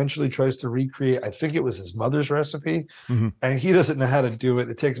he eventually tries to recreate, I think it was his mother's recipe, and he doesn't know how to do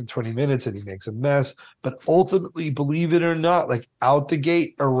it. It takes him 20 minutes and he makes a mess. But ultimately, believe it or not, like out the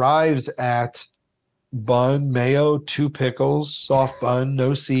gate arrives at bun, mayo, 2 pickles, soft bun,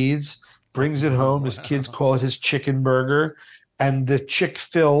 no seeds, brings it home. His kids call it his chicken burger. And the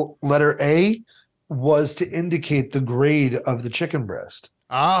Chick-fil letter A was to indicate the grade of the chicken breast.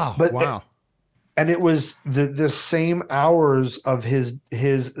 Oh, wow. And it was the same hours of his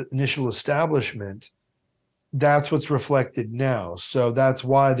initial establishment. That's what's reflected now. So that's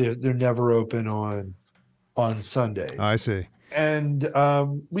why they're never open on Sundays. I see. And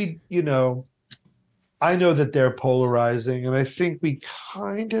I know that they're polarizing, and I think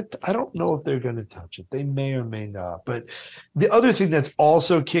I don't know if they're going to touch it. They may or may not. But the other thing that's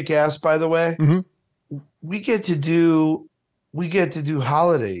also kick-ass, by the way, we get to do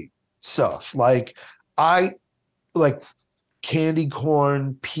holiday stuff. Like candy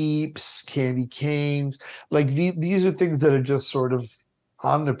corn, Peeps, candy canes. Like these are things that are just sort of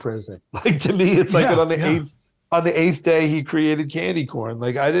omnipresent. Like to me, it's like on the eighth day he created candy corn.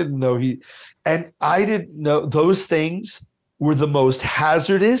 Like I didn't know those things were the most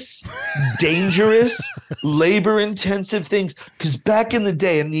hazardous, dangerous, labor-intensive things. Because back in the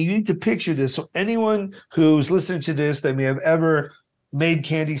day, and you need to picture this, so anyone who's listening to this that may have ever made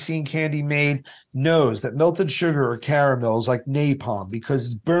candy, seen candy made, knows that melted sugar or caramel is like napalm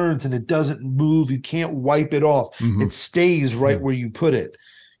because it burns and it doesn't move. You can't wipe it off. It stays right where you put it.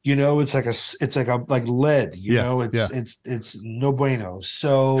 It's like lead. It's no bueno.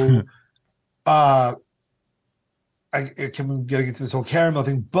 So I can get into this whole caramel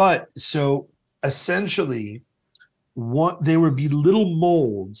thing, but so essentially there would be little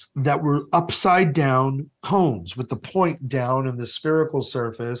molds that were upside down cones with the point down and the spherical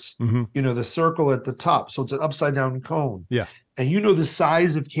surface, the circle at the top. So it's an upside down cone. Yeah. And the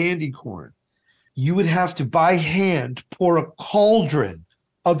size of candy corn, you would have to by hand pour a cauldron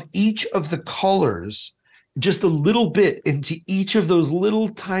of each of the colors, just a little bit into each of those little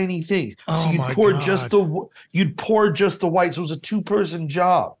tiny things. Oh, so you'd pour just the white. So it was a 2-person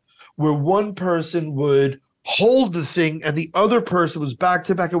job where one person would hold the thing and the other person was back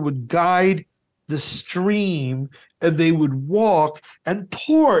to back and would guide the stream, and they would walk and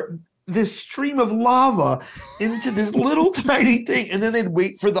pour this stream of lava into this little tiny thing, and then they'd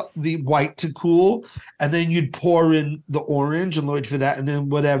wait for the white to cool, and then you'd pour in the orange and wait for that, and then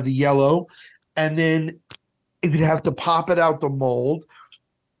whatever, the yellow, and then you'd have to pop it out the mold,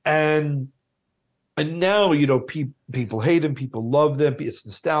 and now, you know, people hate them, people love them. It's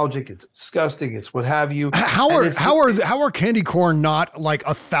nostalgic, it's disgusting, it's what have you. How are candy corn not like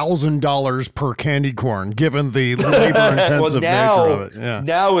 $1,000 per candy corn, given the labor intensive nature of it? Yeah.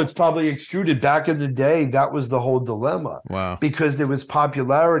 Now it's probably extruded. Back in the day, that was the whole dilemma. Wow. Because there was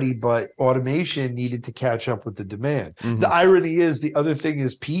popularity, but automation needed to catch up with the demand. The irony is, the other thing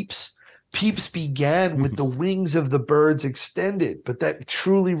is Peeps. Peeps began with the wings of the birds extended, but that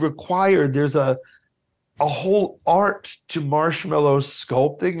truly required, there's a whole art to marshmallow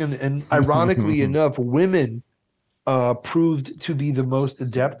sculpting, and ironically enough, women proved to be the most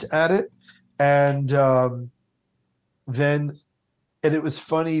adept at it. And it was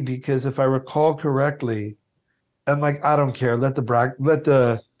funny because if I recall correctly, and like, I don't care, let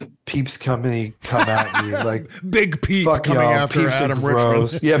the Peeps company come at me, like Big Peep coming after Peeps Adam Richman.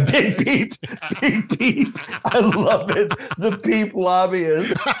 Yeah, Big Peep. I love it. The Peep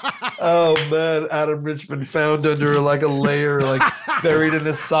lobbyist. Oh man, Adam Richman found under like a layer, like buried in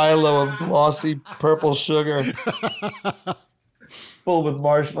a silo of glossy purple sugar, full with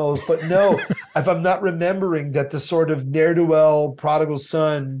marshmallows. But no, if I'm not remembering that, the sort of ne'er-do-well prodigal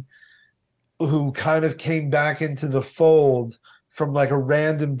son who kind of came back into the fold from like a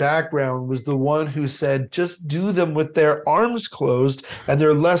random background was the one who said, just do them with their arms closed and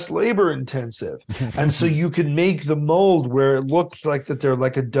they're less labor intensive. And so you can make the mold where it looks like that they're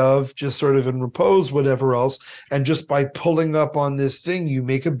like a dove, just sort of in repose, whatever else. And just by pulling up on this thing, you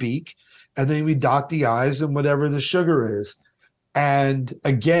make a beak, and then we dot the I's and whatever the sugar is. And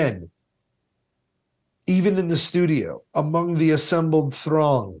again, even in the studio, among the assembled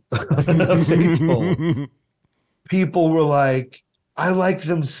throng of faithful, people were like, I like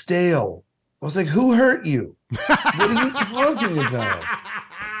them stale. I was like, who hurt you? What are you talking about?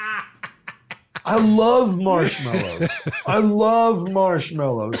 I love marshmallows. I love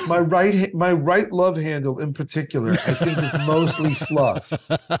marshmallows. My right love handle in particular, I think, is mostly fluff.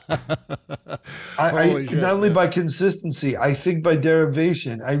 Not only by consistency, I think by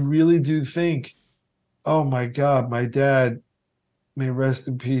derivation. I really do think, oh my God, my dad, may rest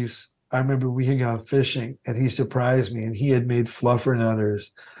in peace. I remember we had gone fishing and he surprised me and he had made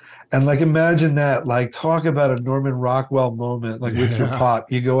fluffernutters. And like, imagine that, like, talk about a Norman Rockwell moment, like with your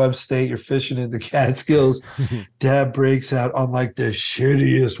pop, you go upstate, you're fishing in the Catskills, dad breaks out on like the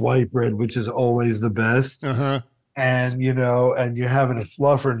shittiest white bread, which is always the best. And, you know, and you're having a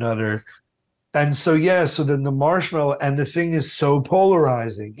fluffernutter. And so, yeah, so then the marshmallow, and the thing is so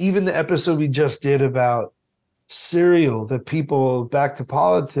polarizing. Even the episode we just did about cereal, that people, back to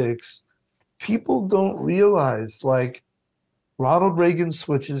politics, people don't realize, like, Ronald Reagan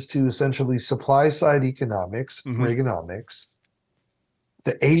switches to essentially supply side economics, Reaganomics.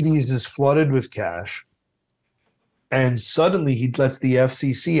 The 80s is flooded with cash. And suddenly he lets the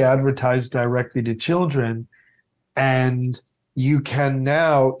FCC advertise directly to children. And you can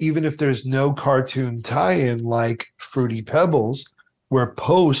now, even if there's no cartoon tie-in like Fruity Pebbles, where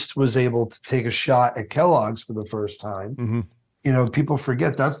Post was able to take a shot at Kellogg's for the first time. You know, people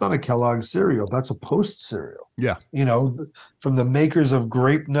forget that's not a Kellogg's cereal. That's a Post cereal. Yeah. You know, from the makers of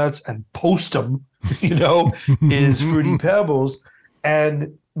Grape Nuts and Postum, you know, is Fruity Pebbles.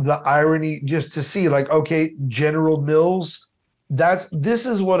 And the irony, just to see, like, okay, General Mills, this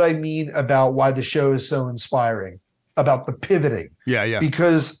is what I mean about why the show is so inspiring, about the pivoting. Yeah, yeah.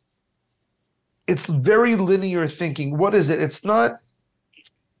 Because it's very linear thinking. What is it? It's not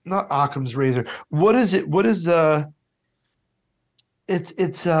Occam's razor. What is it? What is the...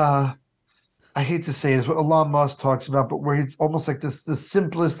 It's I hate to say it, it's what Elon Musk talks about, but where he's almost like this, the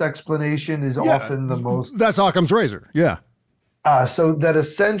simplest explanation is often the most. That's Occam's razor. Yeah. So that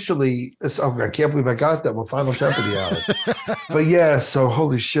essentially, I can't believe I got that one, Final Jeopardy hours. But yeah, so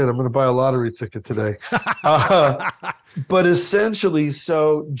holy shit, I'm going to buy a lottery ticket today. But essentially,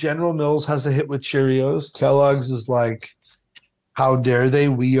 so General Mills has a hit with Cheerios. Kellogg's is like, how dare they?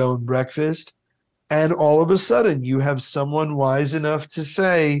 We own breakfast. And all of a sudden, you have someone wise enough to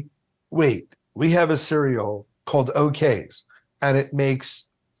say, wait, we have a cereal called OKs, and it makes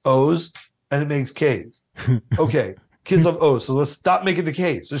O's and it makes K's. Okay, kids love O's, so let's stop making the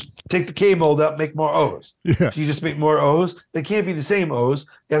K's. Just take the K mold out, make more O's. Yeah. You just make more O's? They can't be the same O's.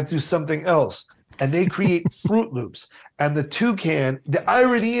 You have to do something else. And they create Fruit Loops. And the toucan, the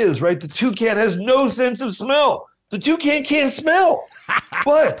irony is, right, the toucan has no sense of smell. The toucan can't smell.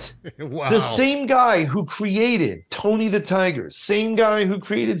 But Wow. the same guy who created Tony the Tiger, same guy who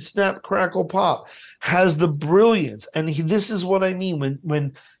created Snap, Crackle, Pop, has the brilliance. And this is what I mean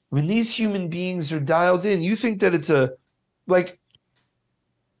when these human beings are dialed in. You think that it's I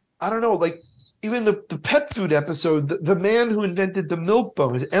don't know, like even the pet food episode. The man who invented the milk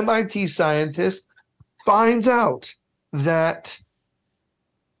bone, an MIT scientist, finds out that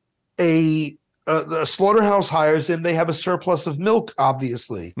the slaughterhouse hires him. They have a surplus of milk,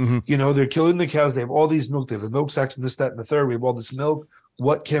 obviously. Mm-hmm. They're killing the cows. They have all these milk. They have the milk sacks and this, that, and the third. We have all this milk.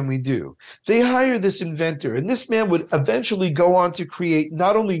 What can we do? They hire this inventor, and this man would eventually go on to create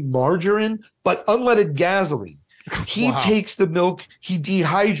not only margarine, but unleaded gasoline. He takes the milk, he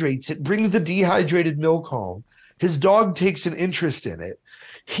dehydrates it, brings the dehydrated milk home. His dog takes an interest in it.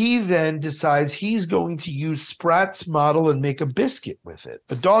 He then decides he's going to use Spratt's model and make a biscuit with it,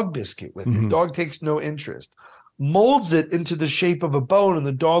 a dog biscuit with it. Dog takes no interest, molds it into the shape of a bone, and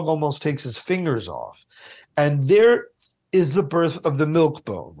the dog almost takes his fingers off. And there is the birth of the milk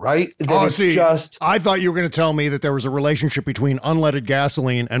bone, right? I thought you were going to tell me that there was a relationship between unleaded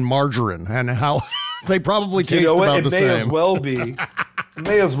gasoline and margarine and how they probably taste about the same. It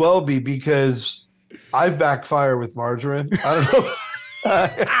may as well be because I backfire with margarine. I don't know.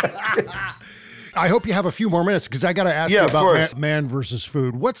 I hope you have a few more minutes because I got to ask you about Man vs.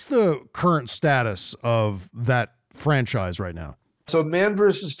 Food. What's the current status of that franchise right now? So Man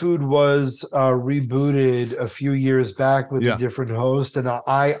vs. Food was rebooted a few years back with a different host, and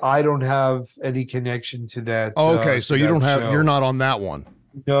I don't have any connection to that. Okay, so you don't have, you're not on that one.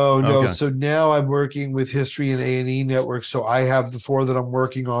 No. Okay. So now I'm working with History and A&E Network. So I have the four that I'm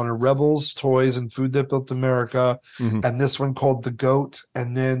working on are Rebels, Toys, and Food That Built America, and this one called The Goat.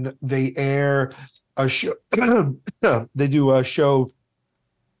 And then they air a show. They do a show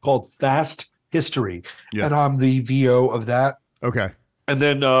called Fast History, and I'm the VO of that. Okay. And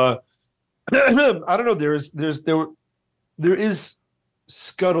then I don't know. There is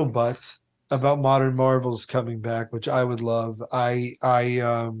scuttlebutt about Modern Marvels coming back, which I would love. I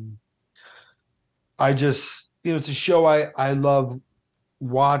just, it's a show I love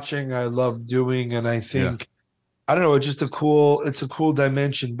watching, I love doing, and I think I don't know, it's a cool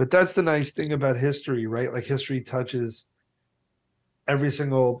dimension. But that's the nice thing about history, right? Like history touches every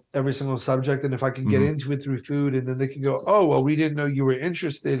single subject, and if I can get into it through food, and then they can go, oh well, we didn't know you were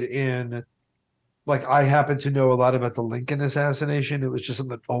interested in, like, I happen to know a lot about the Lincoln assassination. It was just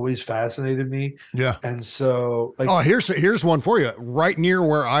something that always fascinated me. Yeah. And so, like, here's one for you. Right near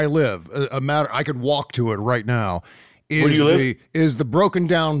where I live, I could walk to it right now. Is the broken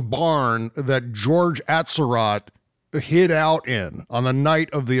down barn that George Atzerodt hid out in on the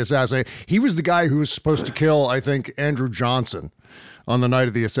night of the assassination. He was the guy who was supposed to kill, I think, Andrew Johnson on the night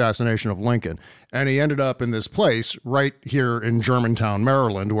of the assassination of Lincoln. And he ended up in this place right here in Germantown,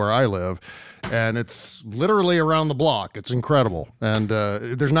 Maryland, where I live. And it's literally around the block. It's incredible. And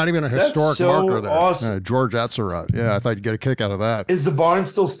there's not even a historic marker there. Awesome. George Atzerodt. Yeah, I thought you'd get a kick out of that. Is the barn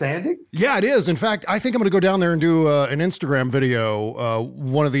still standing? Yeah, it is. In fact, I think I'm going to go down there and do an Instagram video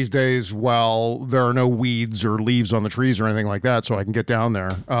one of these days while there are no weeds or leaves on the trees or anything like that, so I can get down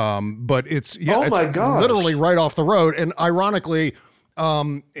there. But it's literally right off the road. And ironically,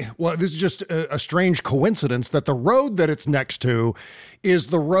 this is just a strange coincidence that the road that it's next to is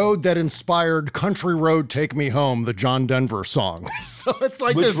the road that inspired Country Road Take Me Home, the John Denver song. So it's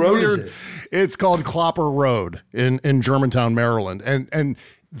like this weird, it's called Clopper Road in Germantown, Maryland. And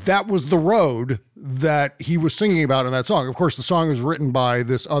that was the road that he was singing about in that song. Of course, the song was written by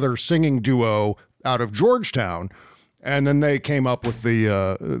this other singing duo out of Georgetown. And then they came up with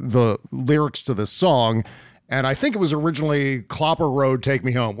the lyrics to this song. And I think it was originally Clopper Road Take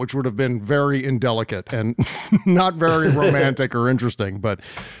Me Home, which would have been very indelicate and not very romantic or interesting. But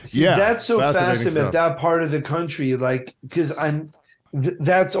that's so fascinating at that part of the country, like, because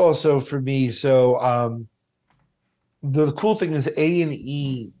that's also for me. So the cool thing is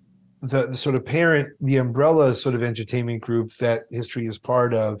A&E, the sort of parent, the umbrella sort of entertainment group that History is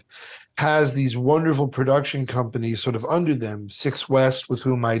part of, has these wonderful production companies sort of under them. Six West, with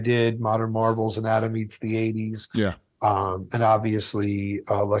whom I did Modern Marvels and Adam Eats the 80s. Yeah. And obviously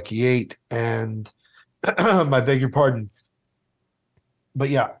Lucky 8. And I beg your pardon. But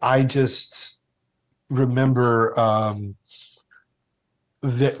yeah, I just remember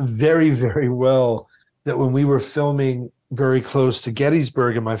very, very well that when we were filming very close to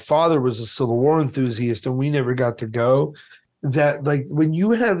Gettysburg, and my father was a Civil War enthusiast and we never got to go, that, like, when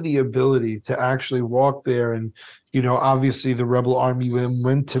you have the ability to actually walk there, and, you know, obviously the Rebel Army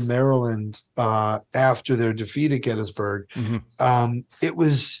went to Maryland after their defeat at Gettysburg. It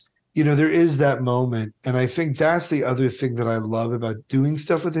was there is that moment. And I think that's the other thing that I love about doing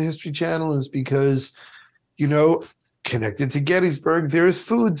stuff with the History Channel is because, connected to Gettysburg, there's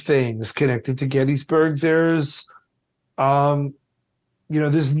food things. Connected to Gettysburg, there's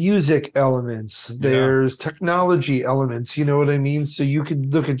there's music elements, there's technology elements, you know what I mean? So you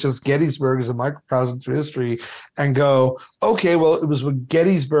could look at just Gettysburg as a microcosm through history and go, okay, well, it was when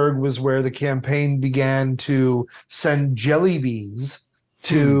Gettysburg was where the campaign began to send jelly beans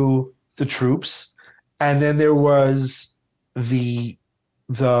to the troops. And then there was the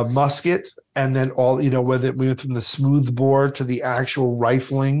musket, and then all, whether we went from the smooth bore to the actual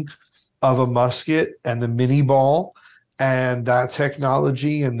rifling of a musket and the mini ball and that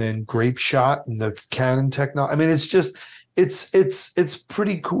technology, and then grape shot and the cannon technology. I mean, it's just, it's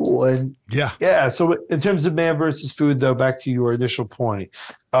pretty cool. And yeah. So in terms of man versus food, though, back to your initial point,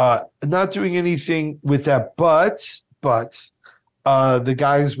 not doing anything with that, but the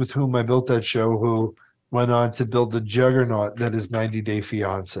guys with whom I built that show, who went on to build the juggernaut that is 90 Day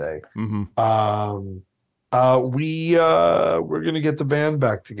Fiance. Mm-hmm. We're gonna get the band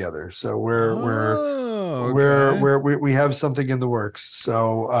back together. So we have something in the works.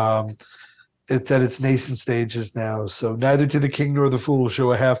 So it's at its nascent stages now. So neither to the king nor the fool will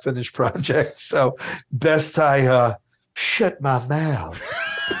show a half-finished project. So best I shut my mouth.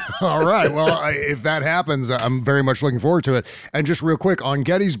 All right. Well, if that happens, I'm very much looking forward to it. And just real quick on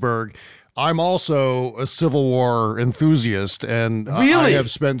Gettysburg, I'm also a Civil War enthusiast, and really? I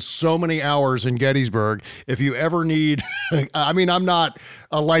have spent so many hours in Gettysburg. If you ever need, I mean, I'm not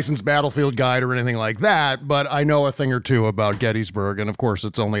a licensed battlefield guide or anything like that, but I know a thing or two about Gettysburg, and of course,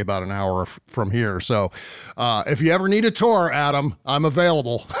 it's only about an hour from here. So if you ever need a tour, Adam, I'm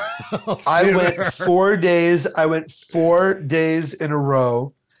available. I went 4 days. I went 4 days in a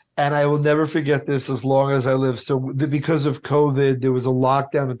row. And I will never forget this as long as I live. So because of COVID, there was a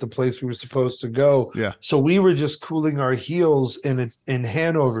lockdown at the place we were supposed to go. Yeah. So we were just cooling our heels in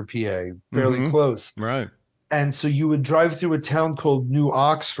Hanover, PA, fairly close. Right. And so you would drive through a town called New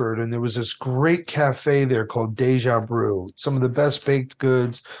Oxford, and there was this great cafe there called Deja Brew. Some of the best baked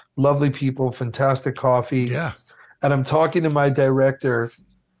goods, lovely people, fantastic coffee. Yeah. And I'm talking to my director,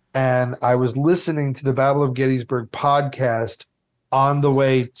 and I was listening to the Battle of Gettysburg podcast on the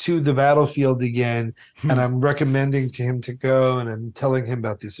way to the battlefield again, and I'm recommending to him to go, and I'm telling him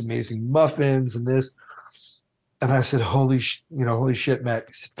about these amazing muffins and this. And I said, holy shit, Matt.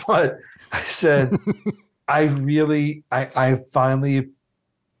 He said, what? I said, I finally,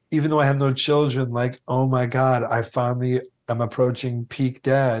 even though I have no children, like, oh my God, I finally am approaching peak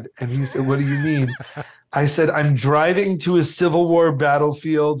dad. And he said, what do you mean? I said, I'm driving to a Civil War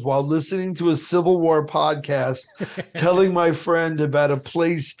battlefield while listening to a Civil War podcast, telling my friend about a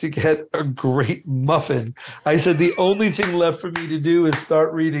place to get a great muffin. I said, the only thing left for me to do is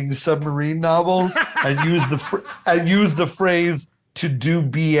start reading submarine novels and use the phrase to do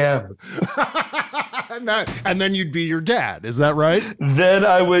BM. And then you'd be your dad. Is that right? Then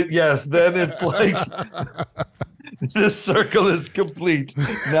I would, yes. Then it's like, this circle is complete.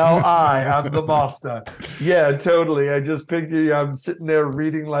 Now I am the master. Yeah, totally. I just picture you. I'm sitting there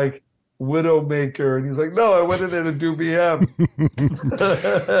reading like Widowmaker, and he's like, no, I went in there to do BM.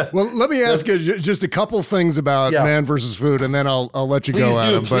 Well, let me ask you just a couple things about man versus food, and then I'll let you go,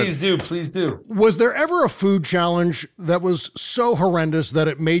 Adam. Please do. Was there ever a food challenge that was so horrendous that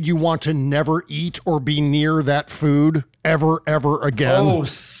it made you want to never eat or be near that food ever again? Oh,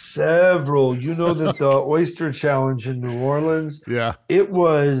 several. You know that the oyster challenge in New Orleans? Yeah. It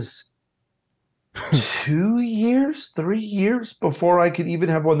was 3 years before I could even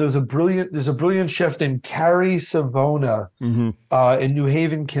have one. There's a brilliant chef named Carrie Savona in New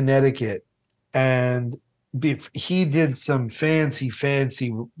Haven, Connecticut. And he did some fancy,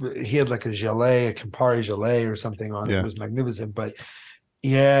 he had like a Campari gelée or something on it. It was magnificent. But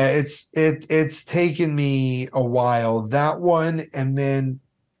yeah, it's taken me a while. That one, and then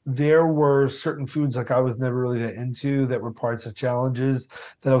there were certain foods like I was never really that into that were parts of challenges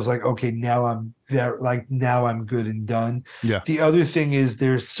that I was like, okay, now I'm there, like now I'm good and done. Yeah. The other thing is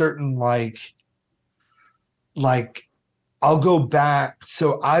there's certain like I'll go back.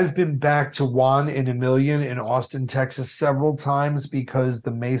 So I've been back to Juan in a Million in Austin, Texas several times because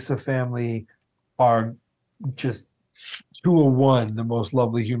the Mesa family are just 201, the most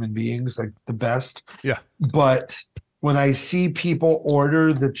lovely human beings, like the best. Yeah. But when I see people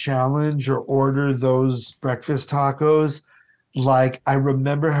order the challenge or order those breakfast tacos, like I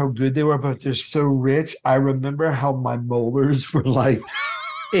remember how good they were, but they're so rich. I remember how my molars were like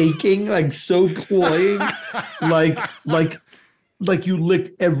aching, like so cloying, like like you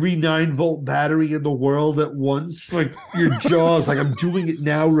licked every 9-volt battery in the world at once. Like your jaws, like I'm doing it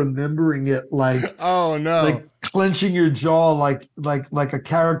now, remembering it, like Oh no. like clenching your jaw like a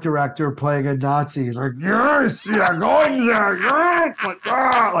character actor playing a Nazi. It's like, yes, you're going there, yes,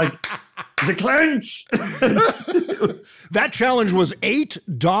 like the clench. That challenge was 8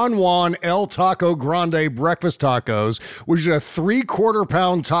 Don Juan El Taco Grande breakfast tacos, which is a 3/4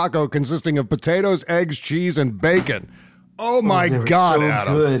 pound taco consisting of potatoes, eggs, cheese, and bacon. Oh my God, so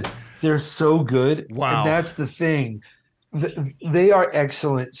Adam. Good. They're so good. Wow. And that's the thing. They are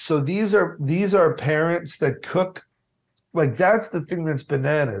excellent. So these are parents that cook. Like, that's the thing that's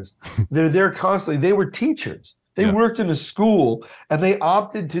bananas. They're there constantly. They were teachers. They worked in a school, and they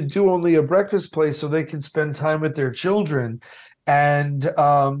opted to do only a breakfast place so they could spend time with their children. And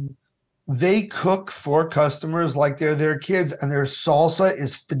they cook for customers like they're their kids, and their salsa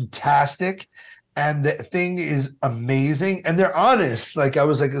is fantastic. And the thing is amazing. And they're honest. Like, I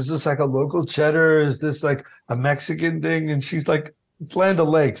was like, is this like a local cheddar? Is this like a Mexican thing? And she's like, it's Land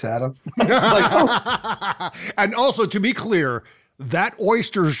O'Lakes, Adam. Like, oh. And also, to be clear, that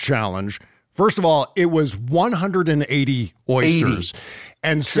oysters challenge, first of all, it was 180 oysters. 80.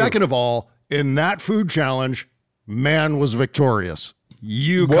 And second of all, in that food challenge, man was victorious.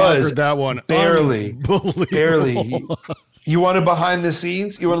 You conquered that one. Barely. You want a behind the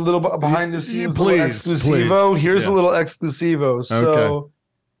scenes? You want a little behind the scenes? Please. Exclusivo? Here's a little exclusivo. So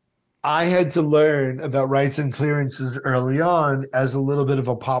I had to learn about rights and clearances early on as a little bit of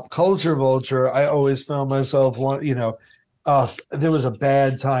a pop culture vulture. I always found myself, there was a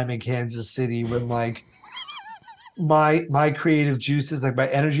bad time in Kansas City when like my creative juices, like my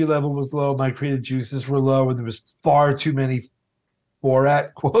energy level was low, my creative juices were low, and there was far too many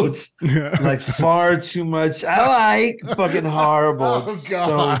Borat quotes, like far too much. I like fucking horrible. Oh,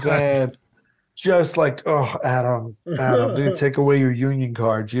 God. So bad. Just like, oh, Adam, dude, take away your union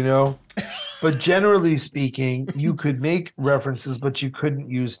card, you know? But generally speaking, you could make references, but you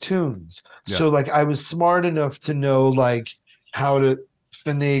couldn't use tunes. Yeah. So like I was smart enough to know like how to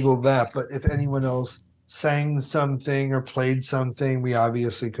finagle that. But if anyone else sang something or played something, we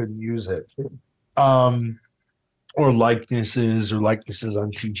obviously couldn't use it. Or likenesses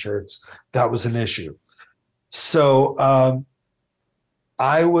on t-shirts. That was an issue. So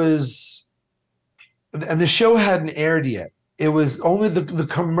I was, and the show hadn't aired yet. It was only the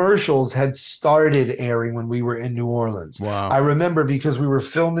commercials had started airing when we were in New Orleans. Wow. I remember because we were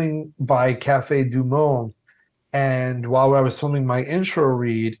filming by Café Du Monde, and while I was filming my intro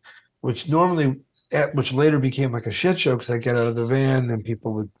read, which later became like a shit show because I get out of the van and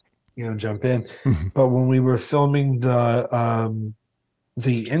people would jump in. But when we were filming the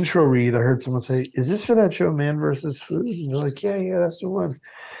intro read, I heard someone say, "Is this for that show, Man vs. Food?" And they're like, yeah, that's the one.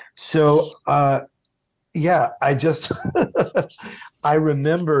 So, I just, I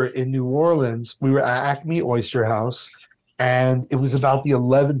remember in New Orleans, we were at Acme Oyster House, and it was about the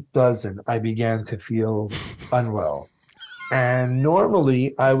 11th dozen I began to feel unwell. And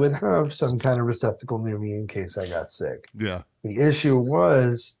normally I would have some kind of receptacle near me in case I got sick. Yeah. The issue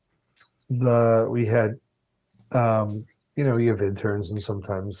was we had, you have interns, and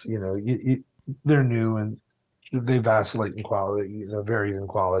sometimes, they're new and they vacillate in quality, vary in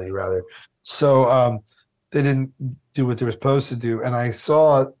quality rather. So they didn't do what they were supposed to do. And I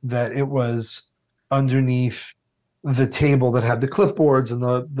saw that it was underneath the table that had the clipboards and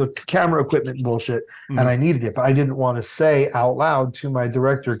the camera equipment and bullshit. Mm-hmm. And I needed it, but I didn't want to say out loud to my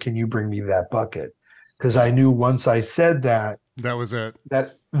director, "Can you bring me that bucket?" Because I knew once I said that was it.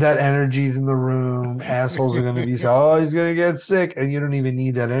 That energy's in the room. Assholes are going to be saying, "Oh, he's going to get sick," and you don't even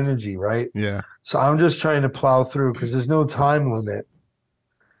need that energy, right? Yeah. So I'm just trying to plow through because there's no time limit.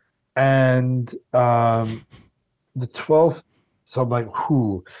 And the 12th, so I'm like,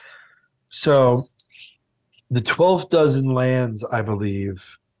 whew. So the 12th dozen lands, I believe,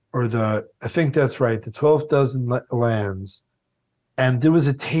 I think that's right. The 12th dozen lands. And there was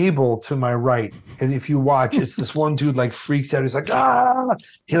a table to my right. And if you watch, it's this one dude like freaks out. He's like, ah!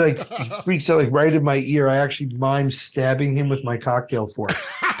 He freaks out like right in my ear. I actually mime stabbing him with my cocktail fork.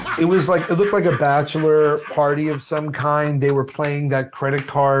 It looked like a bachelor party of some kind. They were playing that credit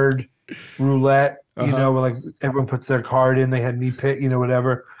card roulette, where like everyone puts their card in. They had me pick,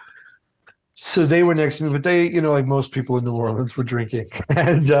 whatever. So they were next to me, but they, like most people in New Orleans, were drinking.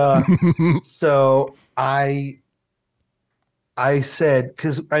 And so I said,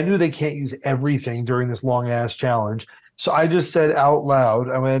 because I knew they can't use everything during this long ass challenge. So I just said out loud,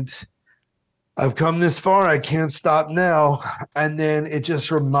 I went, "I've come this far, I can't stop now." And then it just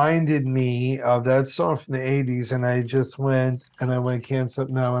reminded me of that song from the 80s. And I just went, "Can't stop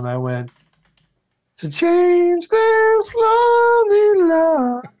now." And I went, to change this lonely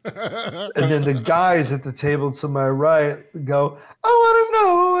love. And then the guys at the table to my right go, I want to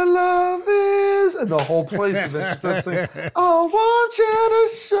know what love is. And the whole place eventually starts singing, I want you to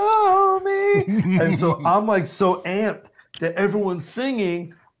show me. And so I'm like so amped that everyone's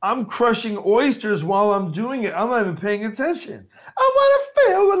singing. I'm crushing oysters while I'm doing it. I'm not even paying attention. I want to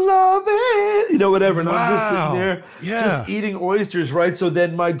feel what love is. You know, whatever. And I'm just sitting there just eating oysters, right? So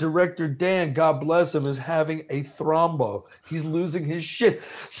then my director, Dan, God bless him, is having a thrombo. He's losing his shit.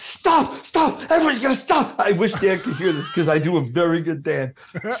 Stop. Everyone's going to stop. I wish Dan could hear this because I do a very good Dan.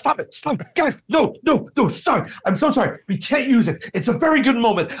 Stop it. Guys, no. Sorry. I'm so sorry. We can't use it. It's a very good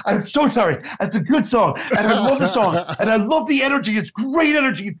moment. I'm so sorry. It's a good song. And I love the song. And I love the energy. It's great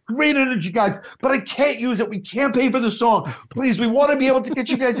energy. Great energy, guys, but I can't use it. We can't pay for the song. Please, we want to be able to get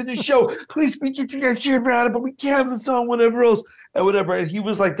you guys in the show. Please, we get you guys cheering around it, but we can't have the song, whatever else. And whatever. And he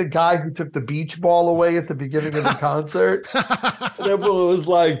was like the guy who took the beach ball away at the beginning of the concert. And everyone was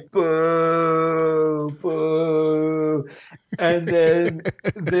like, boo, boo. And then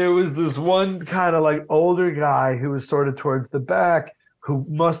there was this one kind of like older guy who was sort of towards the back, who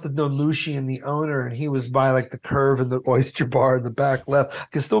must have known Lucien, the owner, and he was by like the curve in the oyster bar in the back left. I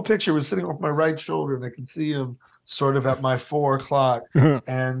can still picture, was sitting off my right shoulder, and I can see him sort of at my 4 o'clock.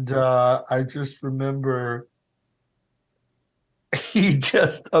 And I just remember he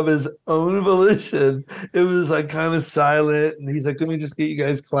just, of his own volition, it was like kind of silent, and he's like, let me just get you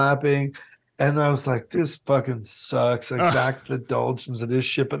guys clapping. And I was like, this fucking sucks. Like, back to the doldrums of this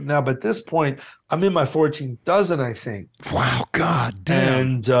shit. But now, at this point, I'm in my 14th dozen, I think. Wow, God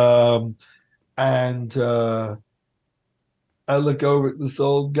damn. And I look over at this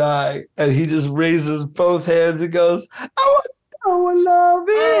old guy, and he just raises both hands and goes, I want to know what love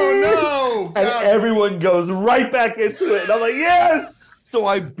is. Oh, no. And everyone goes right back into it. And I'm like, yes. So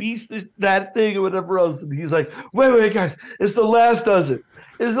I beast that thing or whatever else. And he's like, wait, guys, it's the last dozen.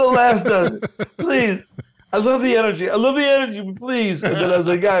 It's the last dozen. Please. I love the energy. Please. And then I was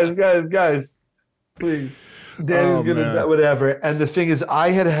like, guys, please. Danny's going to, whatever. And the thing is, I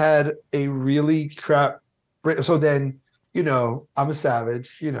had a really crap. So then, you know, I'm a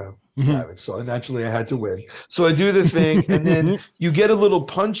savage, savage. So naturally I had to win. So I do the thing. And then you get a little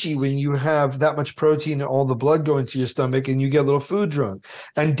punchy when you have that much protein and all the blood going to your stomach, and you get a little food drunk.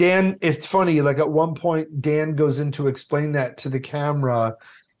 And Dan, it's funny, like at one point, Dan goes in to explain that to the camera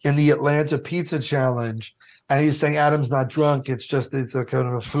in the Atlanta Pizza Challenge. And he's saying Adam's not drunk. It's a kind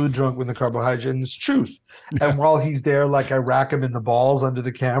of a food drunk with the carbohydrate. And it's truth. And while he's there, like I rack him in the balls under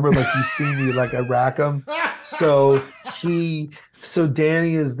the camera. Like you see me, like I rack him. So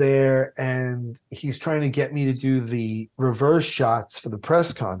Danny is there, and he's trying to get me to do the reverse shots for the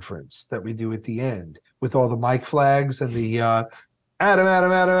press conference that we do at the end with all the mic flags and the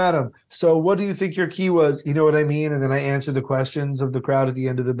Adam. So what do you think your key was? You know what I mean? And then I answer the questions of the crowd at the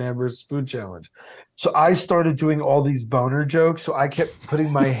end of the members food challenge. So I started doing all these boner jokes. So I kept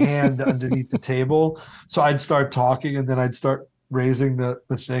putting my hand underneath the table. So I'd start talking, and then I'd start raising the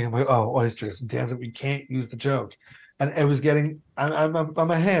thing. I'm like, oh, oysters. And Dan's like, we can't use the joke. And it was getting, I'm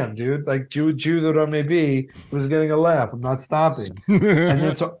a ham, dude. Like Jew that I may be, it was getting a laugh. I'm not stopping. And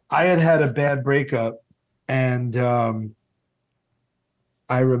then so I had a bad breakup, and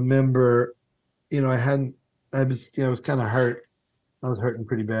I remember, I was kind of hurt. I was hurting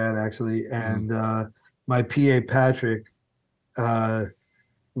pretty bad, actually. And my PA, Patrick,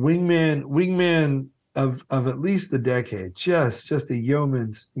 wingman of at least a decade, just a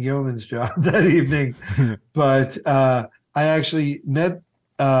yeoman's job that evening. But I actually met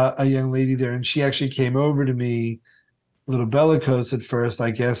a young lady there, and she actually came over to me, a little bellicose at first. I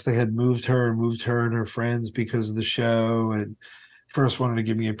guess they had moved her and her friends because of the show, and first wanted to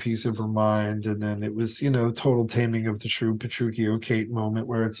give me a piece of her mind, and then it was, total taming of the shrew Petruchio Kate moment,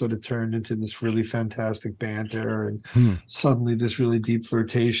 where it sort of turned into this really fantastic banter, and suddenly this really deep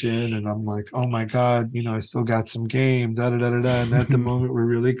flirtation, and I'm like, oh my God, I still got some game, And at the moment, we're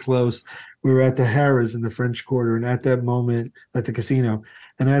really close. We were at the Harrah's in the French Quarter, and at that moment, at the casino,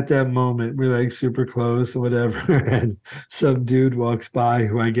 and at that moment, we're like super close or whatever, and some dude walks by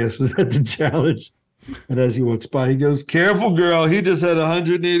who I guess was at the challenge. And as he walks by, he goes, careful, girl. He just had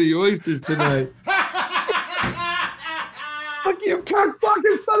 180 oysters tonight. Fuck you,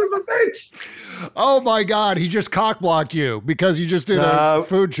 cock-blocking son of a bitch. Oh, my God. He just cock-blocked you because you just did a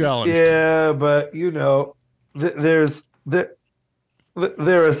food challenge. Yeah, but, there are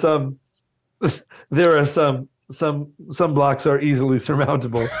some blocks are easily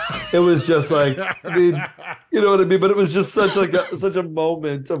surmountable. It was just like, you know what I mean? But it was just such a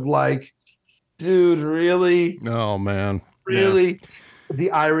moment of like, dude, really? Oh, man. Really? Yeah.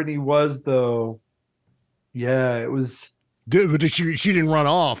 The irony was, though, Yeah, it was. But she didn't run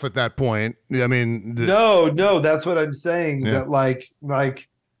off at that point. I mean, No, that's what I'm saying. Yeah. That like,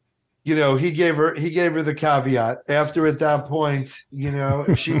 he gave her the caveat. After at that point,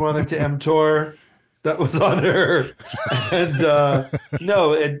 if she wanted to mTOR, that was on her. And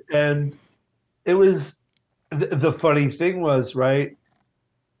no, and it was the funny thing was, right,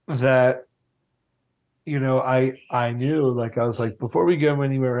 that I knew, like, I was like, before we go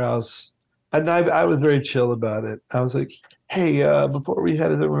anywhere else, and I was very chill about it. I was like, hey, before we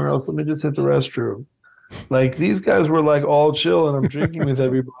head anywhere else, let me just hit the restroom. Like, these guys were like all chill and I'm drinking with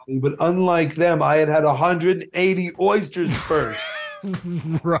everybody, but unlike them, I had 180 oysters first.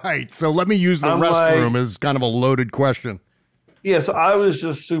 Right. So let me use the restroom as kind of a loaded question. Yeah, so I was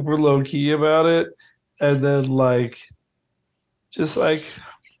just super low key about it, and then just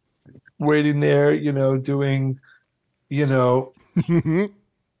waiting there, doing,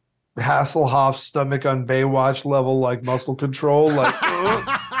 Hasselhoff's stomach on Baywatch level, like muscle control, like,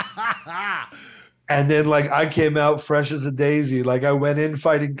 and then I came out fresh as a daisy. Like, I went in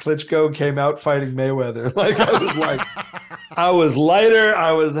fighting Klitschko, came out fighting Mayweather. Like, I was lighter,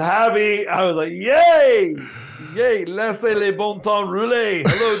 I was happy, I was like, yay, laissez les bon temps rouler.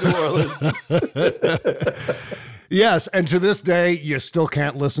 Hello, New Orleans. Yes, and to this day, you still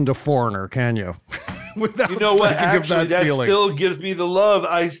can't listen to Foreigner, can you? You know what? Actually, that still gives me the love.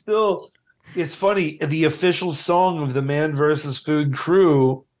 It's funny. The official song of the Man vs. Food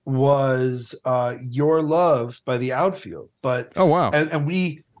crew was Your Love by the Outfield. But oh, wow. And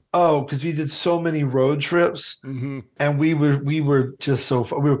because we did so many road trips, and we were just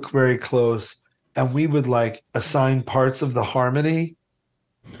we were very close, and we would assign parts of the harmony,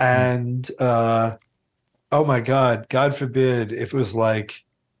 and oh my God forbid if it was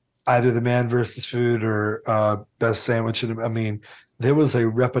either the Man versus Food or Best Sandwich. I mean, there was a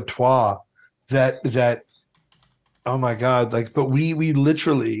repertoire that oh my God, but we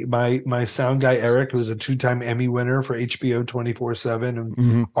literally, my sound guy Eric, who's a 2-time Emmy winner for HBO 24/7 and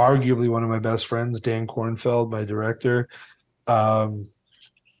arguably one of my best friends, Dan Kornfeld, my director, and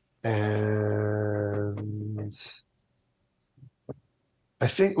I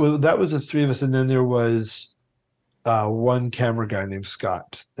think that was the three of us, and then there was one camera guy named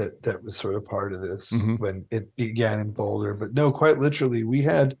Scott that was sort of part of this when it began in Boulder. But no, quite literally, we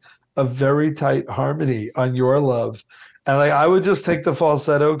had a very tight harmony on Your Love, and I would just take the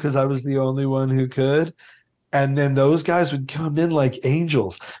falsetto because I was the only one who could, and then those guys would come in like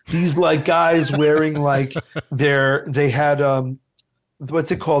angels. These guys wearing they had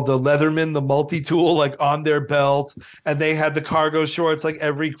what's it called? The Leatherman, the multi-tool, on their belt. And they had the cargo shorts like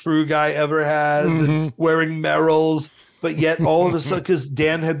every crew guy ever has, and wearing Merrills. But yet all of a sudden, because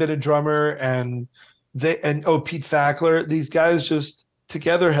Dan had been a drummer and Pete Fackler, these guys just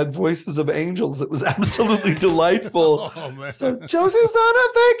together had voices of angels. It was absolutely delightful. Oh, man. So Josie's on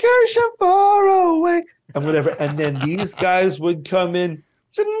a vacation far away and whatever. And then these guys would come in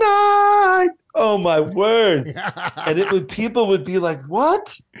tonight. Oh my word. And people would be like,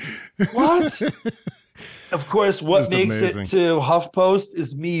 what? Of course, what Just makes amazing. it to HuffPost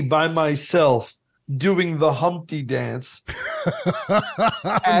is me by myself doing the Humpty dance.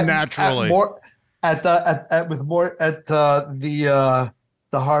 Naturally. At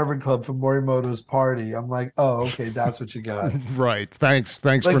the Harvard Club for Morimoto's party. I'm like, oh, okay, that's what you got. Right. Thanks for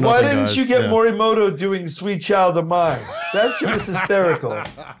nothing, why didn't guys. you get Morimoto doing Sweet Child of Mine? That shit was hysterical.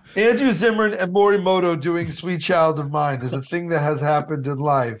 Andrew Zimmern and Morimoto doing Sweet Child of Mine is a thing that has happened in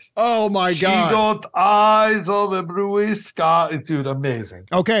life. Oh, my God. She got eyes of a blue sky. Dude, amazing.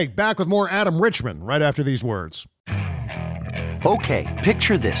 Okay, back with more Adam Richman right after these words. Okay,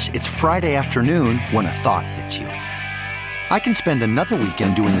 picture this. It's Friday afternoon when a thought hits you. I can spend another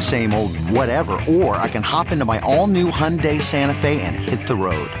weekend doing the same old whatever, or I can hop into my all-new Hyundai Santa Fe and hit the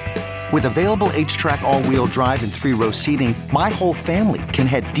road. With available H-Track all-wheel drive and 3-row seating, my whole family can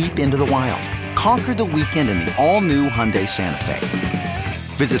head deep into the wild. Conquer the weekend in the all-new Hyundai Santa Fe.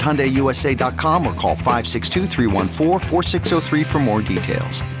 Visit HyundaiUSA.com or call 562-314-4603 for more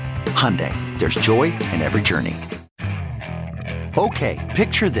details. Hyundai, there's joy in every journey. Okay,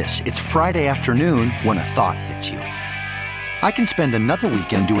 picture this. It's Friday afternoon when a thought hits you. I can spend another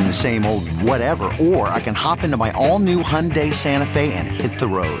weekend doing the same old whatever, or I can hop into my all-new Hyundai Santa Fe and hit the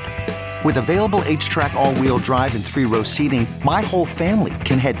road. With available H-Track all-wheel drive and 3-row seating, my whole family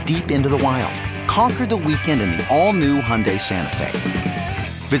can head deep into the wild. Conquer the weekend in the all-new Hyundai Santa Fe.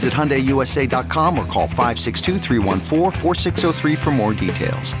 Visit HyundaiUSA.com or call 562-314-4603 for more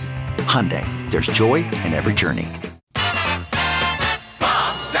details. Hyundai, there's joy in every journey.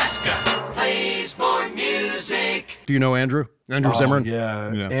 Bob Cesca plays more music. Do you know Andrew? Andrew Zimmern?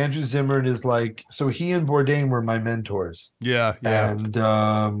 Yeah. Yeah. Andrew Zimmern is like, so he and Bourdain were my mentors. Yeah.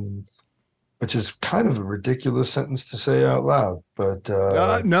 And which is kind of a ridiculous sentence to say out loud, but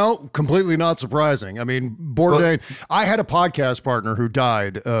no, completely not surprising. I mean, Bourdain, I had a podcast partner who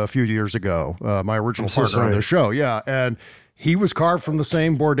died a few years ago, my original partner on the show. Yeah. And he was carved from the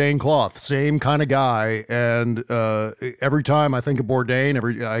same Bourdain cloth, same kind of guy. And every time I think of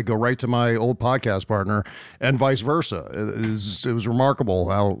Bourdain, I go right to my old podcast partner, and vice versa. It was remarkable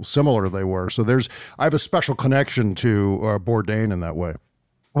how similar they were. So I have a special connection to Bourdain in that way.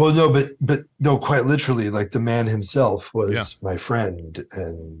 Well, no, but no, quite literally, like the man himself was my friend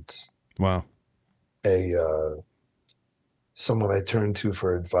and wow, someone I turned to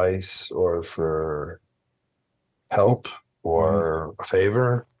for advice or for help or a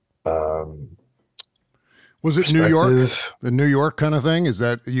favor. Was it New York? The New York kind of thing? Is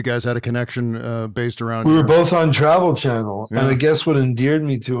that you guys had a connection based around? We were both on Travel Channel, and I guess what endeared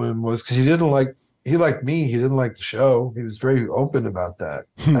me to him was because he liked me. He didn't like the show. He was very open about that.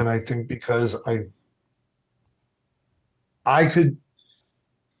 And I think because I could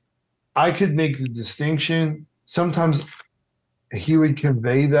make the distinction. Sometimes he would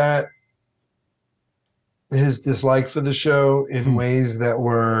convey that his dislike for the show in ways that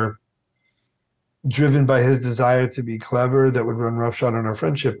were driven by his desire to be clever, that would run roughshod on our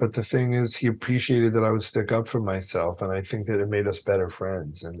friendship. But the thing is, he appreciated that I would stick up for myself, and I think that it made us better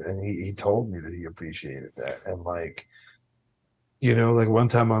friends. And he told me that he appreciated that. And like, you know, like one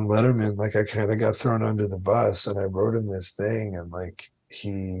time on Letterman, like I kind of got thrown under the bus, and I wrote him this thing, and like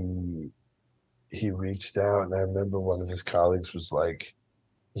he reached out, and I remember one of his colleagues was like,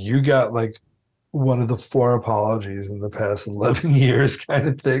 "You got like one of the 4 apologies in the past 11 years," kind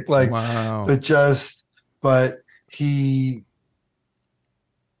of thing. Like, wow. But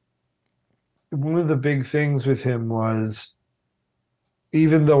one of the big things with him was,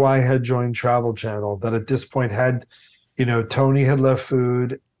 even though I had joined Travel Channel, that at this point had, you know, Tony had left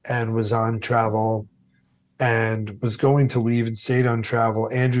Food and was on Travel and was going to leave and stayed on Travel.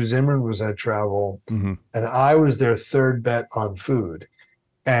 Andrew Zimmern was at Travel, and I was their third bet on Food.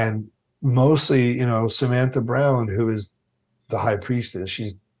 And mostly, you know, Samantha Brown, who is the high priestess,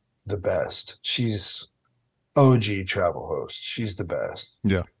 she's the best. She's OG Travel host. She's the best.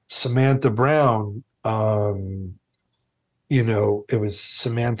 Yeah. Samantha Brown, you know, it was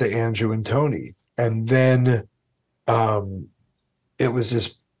Samantha, Andrew, and Tony. And then it was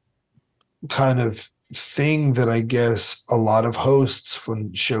this kind of thing that I guess a lot of hosts,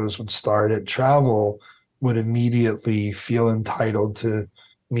 when shows would start at Travel, would immediately feel entitled to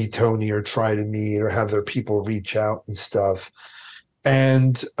meet Tony or try to meet or have their people reach out and stuff.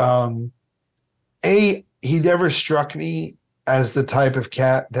 And he never struck me as the type of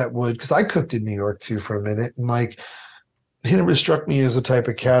cat that would, because I cooked in New York too for a minute, and like he never struck me as the type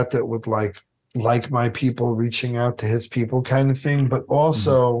of cat that would like my people reaching out to his people kind of thing. But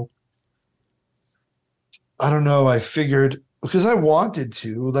also, I don't know, I figured, because I wanted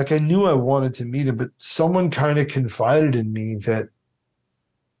to, like I knew I wanted to meet him, but someone kind of confided in me that,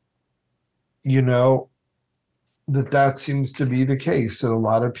 you know, that seems to be the case, that a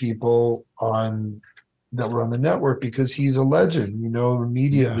lot of people that were on the network, because he's a legend, you know,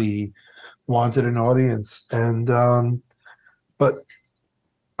 immediately wanted an audience. And but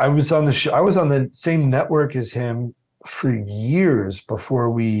I was on the show, I was on the same network as him for years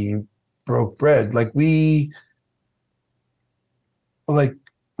before we broke bread. Like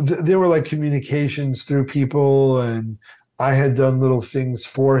there were like communications through people, and I had done little things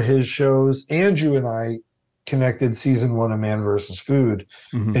for his shows. Andrew and I connected season 1 of Man vs. Food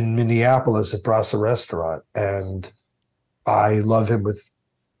in Minneapolis at Brasa Restaurant. And I love him with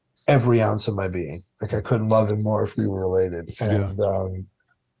every ounce of my being. Like I couldn't love him more if we were related. And,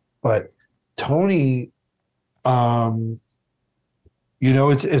 but Tony, you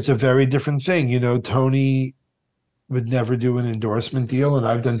know, it's a very different thing. You know, Tony would never do an endorsement deal, and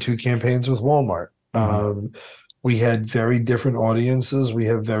I've done 2 campaigns with Walmart. We had very different audiences. We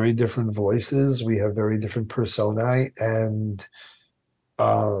have very different voices. We have very different personae. And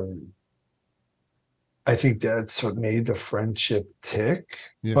I think that's what made the friendship tick.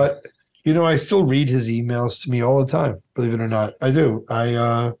 Yeah. But, you know, I still read his emails to me all the time, believe it or not. I do.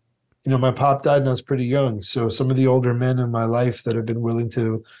 You know, my pop died and I was pretty young. So some of the older men in my life that have been willing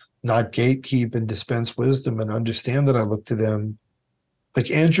to not gatekeep and dispense wisdom and understand that I look to them. Like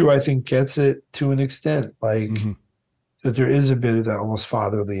Andrew, I think, gets it to an extent, like that there is a bit of that almost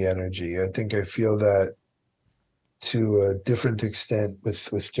fatherly energy. I think I feel that to a different extent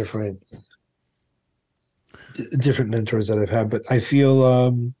with different mentors that I've had. But I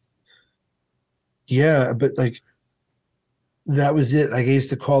feel, but like that was it. Like I used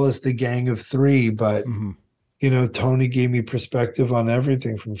to call us the gang of three, but Tony gave me perspective on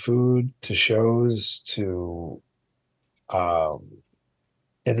everything from food to shows to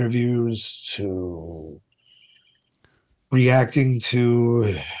interviews to reacting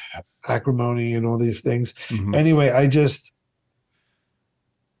to acrimony and all these things. Anyway,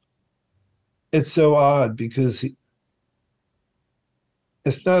 it's so odd because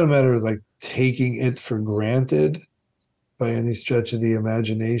it's not a matter of like taking it for granted by any stretch of the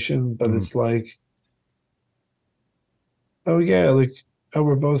imagination, but it's like, oh yeah, like, oh,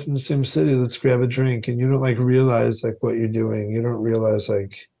 we're both in the same city, let's grab a drink. And you don't like realize like what you're doing. You don't realize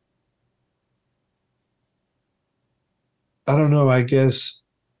like, I don't know, I guess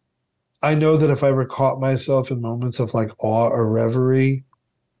I know that if I ever caught myself in moments of like awe or reverie,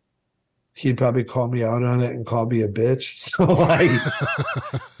 he'd probably call me out on it and call me a bitch.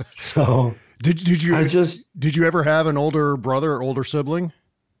 Did you ever have an older brother or older sibling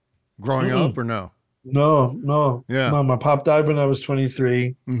growing up or no? No. Yeah. No, my pop died when I was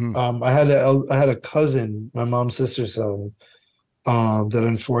 23. I had a cousin, my mom's sister's son, that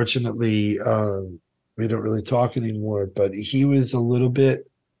unfortunately we don't really talk anymore, but he was a little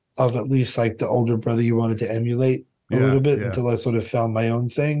bit of at least like the older brother you wanted to emulate a little bit until I sort of found my own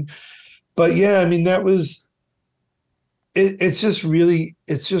thing. But yeah, I mean, that was it's just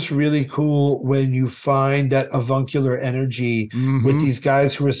really cool when you find that avuncular energy with these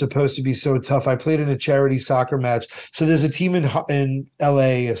guys who are supposed to be so tough. I played in a charity soccer match. So there's a team in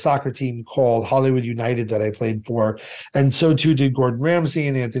LA, a soccer team called Hollywood United that I played for. And so too did Gordon Ramsay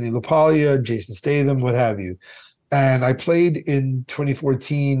and Anthony LaPaglia, Jason Statham, what have you. And I played in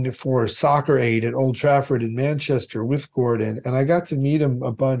 2014 for Soccer Aid at Old Trafford in Manchester with Gordon. And I got to meet him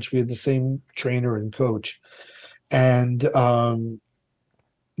a bunch. We had the same trainer and coach. And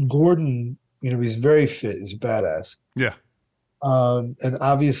Gordon, he's very fit. He's a badass. Yeah. And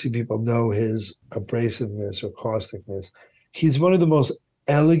obviously people know his abrasiveness or causticness. He's one of the most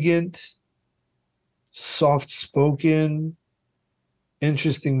elegant, soft-spoken,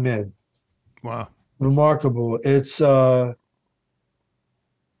 interesting men. Wow. Remarkable. It's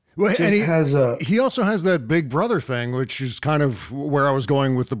well, and he also has that big brother thing, which is kind of where I was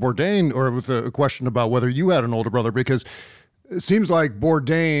going with the Bourdain, or with a question about whether you had an older brother, because it seems like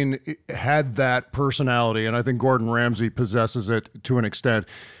Bourdain had that personality, and I think Gordon Ramsay possesses it to an extent,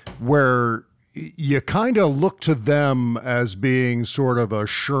 where you kind of look to them as being sort of a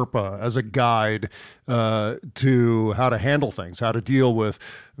Sherpa, as a guide to how to handle things, how to deal with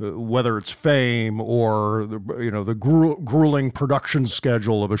whether it's fame or the grueling production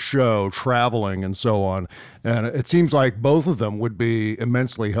schedule of a show, traveling and so on. And it seems like both of them would be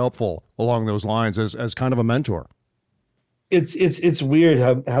immensely helpful along those lines as kind of a mentor. It's weird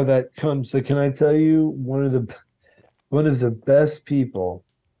how that comes. So can I tell you one of the best people?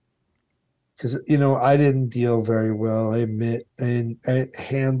 Because, I didn't deal very well. I admit I didn't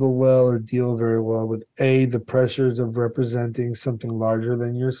handle well or deal very well with the pressures of representing something larger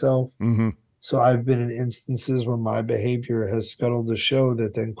than yourself. So I've been in instances where my behavior has scuttled the show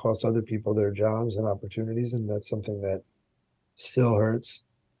that then cost other people their jobs and opportunities. And that's something that still hurts.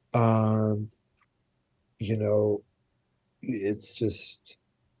 It's just,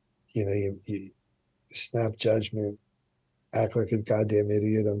 you snap judgment, act like a goddamn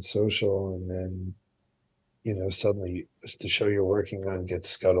idiot on social, and then suddenly the show you're working on gets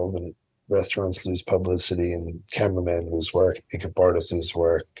scuttled and restaurants lose publicity and cameramen lose work, makeup artists lose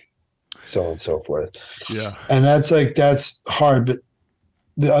work, so on and so forth. Yeah. And that's hard. But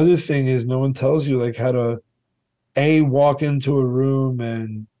the other thing is no one tells you like how to walk into a room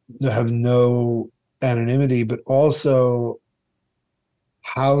and have no anonymity, but also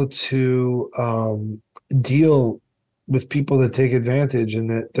how to deal with people that take advantage and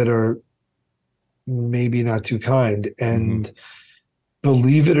that are maybe not too kind. And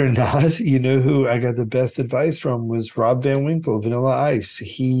believe it or not, who I got the best advice from was Rob Van Winkle, Vanilla Ice.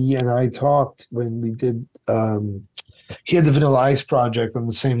 He and I talked when we did he had the Vanilla Ice project on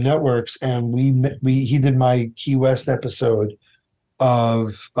the same networks, and he did my Key West episode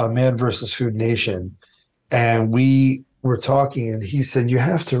of Man versus Food Nation, and we were talking, and he said, you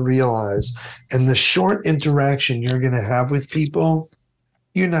have to realize in the short interaction you're going to have with people,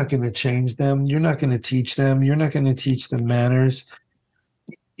 you're not going to change them. You're not going to teach them. You're not going to teach them manners,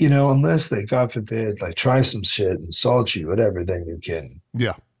 unless they, God forbid, like try some shit, insult you, whatever, then you can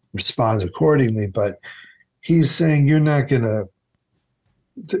respond accordingly. But he's saying you're not going to,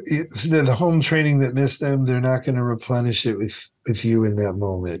 the home training that missed them, they're not going to replenish it with you in that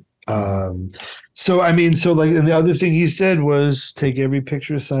moment. So I mean, so like, and the other thing he said was take every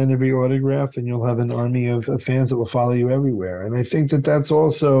picture, sign every autograph, and you'll have an army of fans that will follow you everywhere. And I think that that's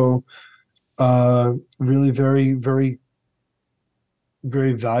also really very, very,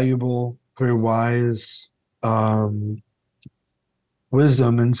 very valuable, very wise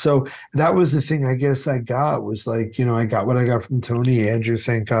wisdom. And so that was the thing I guess I got was like, I got what I got from Tony. Andrew,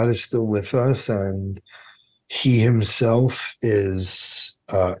 thank God, is still with us. And he himself is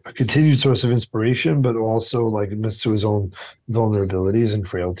a continued source of inspiration, but also like admits to his own vulnerabilities and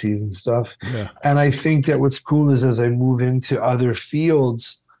frailties and stuff. Yeah. And I think that what's cool is as I move into other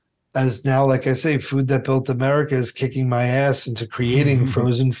fields, as now, like I say, Food That Built America is kicking my ass into creating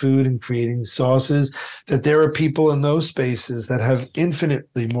frozen food and creating sauces, that there are people in those spaces that have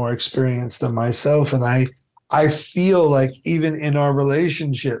infinitely more experience than myself. And I feel like even in our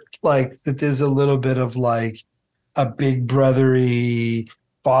relationship, like that there's a little bit of like a big brothery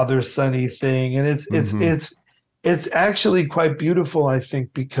father-sonny thing. And it's actually quite beautiful, I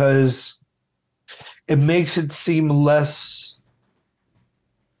think, because it makes it seem less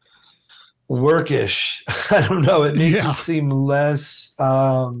workish. I don't know. It makes it seem less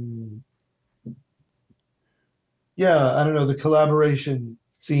I don't know. The collaboration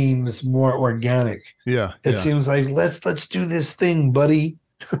seems more organic. Yeah. It seems like let's do this thing, buddy.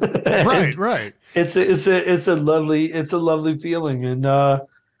 Right. It's a lovely feeling. And I'm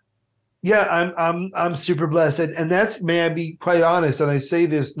super blessed. And that's, may I be quite honest, and I say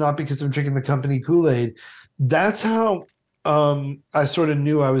this not because I'm drinking the company Kool-Aid, that's how I sort of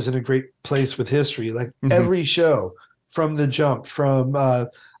knew I was in a great place with history. Like every show from the jump,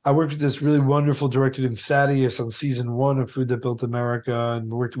 I worked with this really wonderful director named Thaddeus on season 1 of Food That Built America, and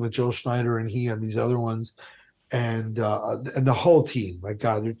working with Joel Schneider and he on these other ones, and the whole team. My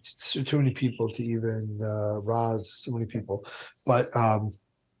God, there's too many people to even Roz, so many people, but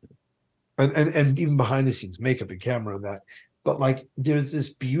and even behind the scenes, makeup and camera and that. But like, there's this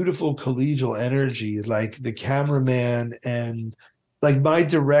beautiful collegial energy, like the cameraman and like my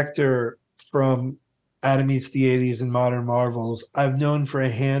director from Adam Meets the 80s and Modern Marvels, I've known for a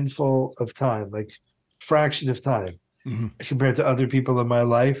handful of time, like fraction of time compared to other people in my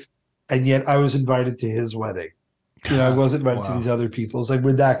life. And yet I was invited to his wedding. I wasn't invited to these other people's, like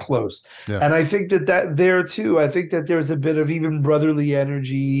we're that close. Yeah. And I think that there too, I think that there's a bit of even brotherly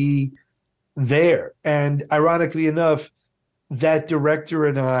energy there. And ironically enough, that director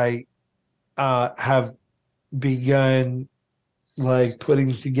and I have begun like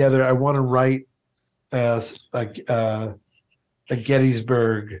putting together. I want to write a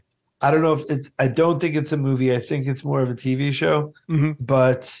Gettysburg. I don't know if it's. I don't think it's a movie. I think it's more of a TV show.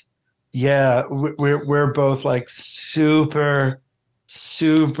 But yeah, we're both like super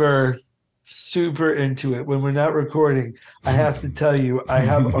into it. When we're not recording, I have to tell you, I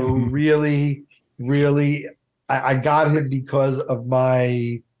have a really. I got him because of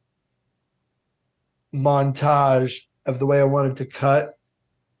my montage of the way I wanted to cut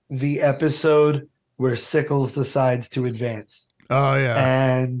the episode where Sickles decides to advance. Oh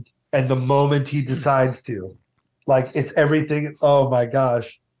yeah. And the moment he decides to, like, it's everything. Oh my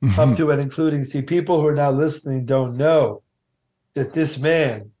gosh. Up to and including, see, people who are now listening don't know that this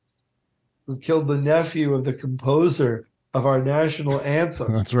man who killed the nephew of the composer of our national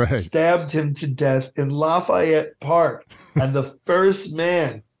anthem. That's right. Stabbed him to death in Lafayette Park. And the first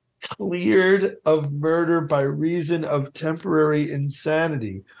man cleared of murder by reason of temporary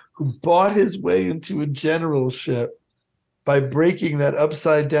insanity, who bought his way into a generalship by breaking that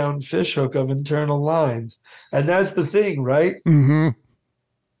upside down fishhook of internal lines. And that's the thing, right?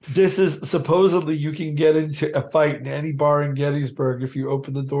 This is supposedly you can get into a fight in any bar in Gettysburg if you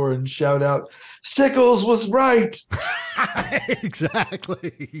open the door and shout out, Sickles was right.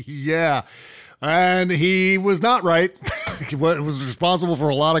 Exactly. Yeah. And he was not right. He was responsible for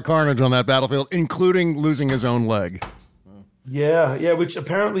a lot of carnage on that battlefield, including losing his own leg. Yeah, which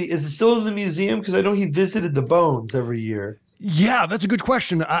apparently is still in the museum, because I know he visited the bones every year. Yeah, that's a good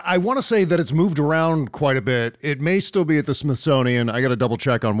question. I want to say that it's moved around quite a bit. It may still be at the Smithsonian. I got to double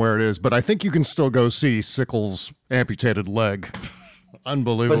check on where it is, but I think you can still go see Sickles' amputated leg.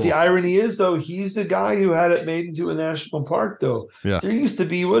 Unbelievable. But the irony is, though, he's the guy who had it made into a national park, though. Yeah. There used to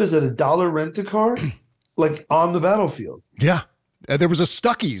be, what is it, $1 rent-a-car? Like on the battlefield. Yeah. There was a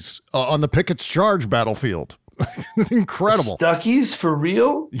Stuckey's on the Pickett's Charge battlefield. Incredible. Stuckey's for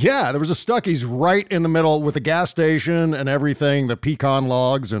real? Yeah, there was a Stuckey's right in the middle with a gas station and everything, the pecan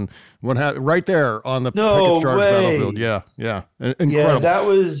logs and right there on the Pickett's Charge battlefield. Yeah. Incredible. Yeah, that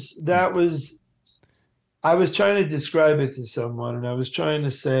was I was trying to describe it to someone, and I was trying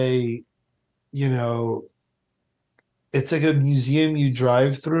to say, it's like a museum you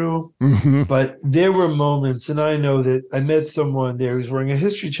drive through. Mm-hmm. But there were moments, and I know that I met someone there who's wearing a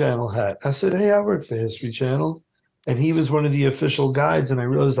History Channel hat. I said, "Hey, I work for History Channel." And he was one of the official guides, and I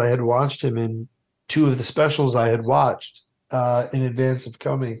realized I had watched him in two of the specials I had watched in advance of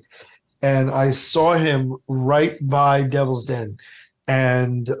coming. And I saw him right by Devil's Den.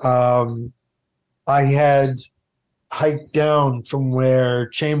 And I had hiked down from where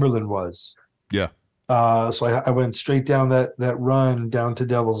Chamberlain was. Yeah. So I went straight down that run down to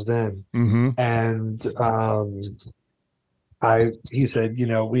Devil's Den. Mm-hmm. And he said,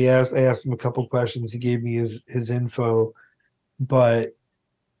 I asked him a couple questions. He gave me his info, but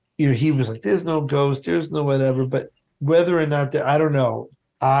he was like, "There's no ghost, there's no whatever." But whether or not I don't know.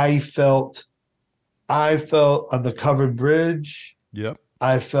 I felt on the covered bridge. Yep.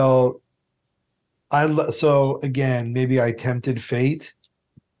 So again, maybe I tempted fate,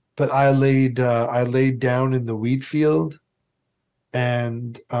 but I laid down in the wheat field,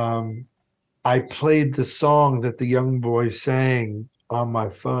 and I played the song that the young boy sang on my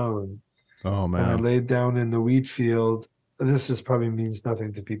phone. Oh, man. And I laid down in the wheat field. This probably means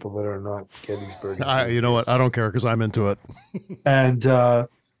nothing to people that are not Gettysburg. You know what? I don't care because I'm into it. And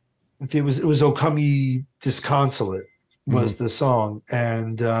it was "O Come Ye Disconsolate" was the song.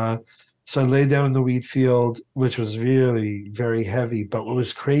 And so I laid down in the wheat field, which was really very heavy. But what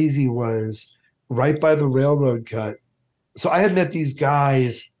was crazy was right by the railroad cut. So I had met these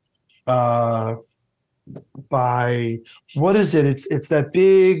guys by, what is it? It's that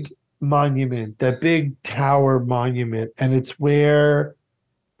big monument, that big tower monument. And it's where,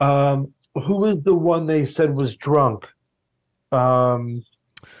 who was the one they said was drunk?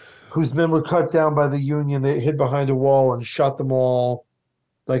 Whose men were cut down by the Union. They hid behind a wall and shot them all,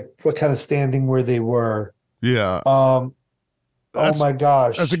 like what kind of standing where they were. Yeah. Oh my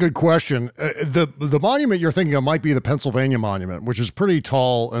gosh. That's a good question. The monument you're thinking of might be the Pennsylvania Monument, which is pretty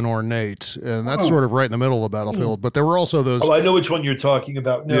tall and ornate, and that's sort of right in the middle of the battlefield. But there were also those. Oh, I know which one you're talking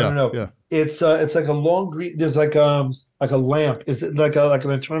about. No. Yeah. It's like a long green. There's like a lamp. Is it like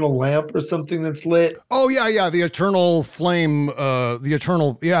an eternal lamp or something that's lit? Oh yeah. The eternal flame. The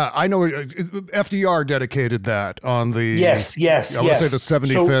eternal. Yeah, I know. FDR dedicated that on the. Yes. I would say the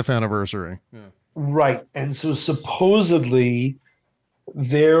 75th anniversary. Yeah. Right. And so supposedly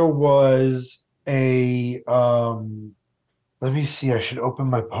there was a let me see, I should open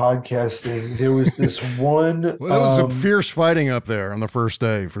my podcast thing. There was this one well, there was some fierce fighting up there on the first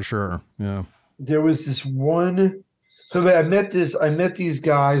day for sure. Yeah. There was this one. So I met these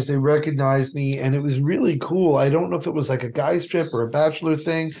guys, they recognized me, and it was really cool. I don't know if it was like a guy's trip or a bachelor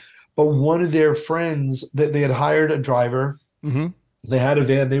thing, but one of their friends that they had hired a driver. Mm-hmm. They had a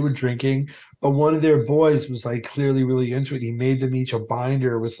van, they were drinking, but one of their boys was like clearly really into it. He made them each a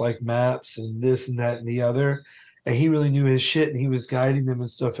binder with like maps and this and that and the other. And he really knew his shit and he was guiding them and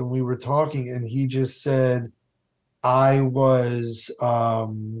stuff. And we were talking and he just said,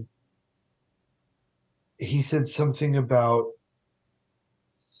 he said something about,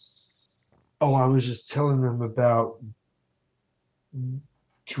 I was just telling them about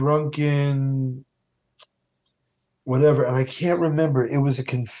drunken whatever, and I can't remember. It was a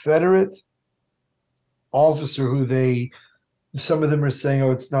Confederate officer who some of them are saying,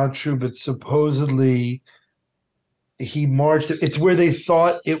 it's not true, but supposedly he marched. It's where they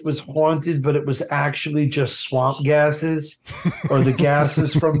thought it was haunted, but it was actually just swamp gases or the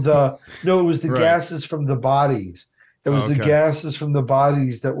gases from it was the gases from the bodies. It was the gases from the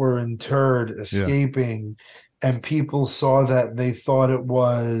bodies that were interred escaping, and people saw that and they thought it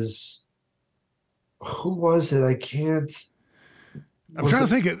was, who was it? I can't. I'm trying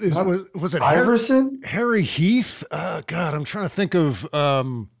to think. Was it Iverson? Harry Heath? God, I'm trying to think of.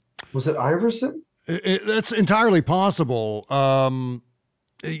 Was it Iverson? That's entirely possible.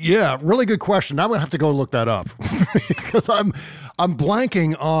 Yeah, really good question. I would have to go look that up because I'm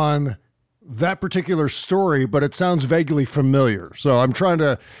blanking on that particular story, but it sounds vaguely familiar. So I'm trying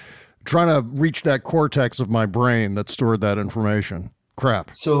to reach that cortex of my brain that stored that information.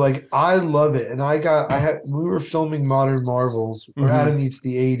 Crap. So like I love it, and we were filming Modern Marvels, or Adam Meets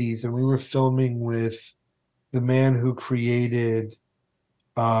the 80s, and we were filming with the man who created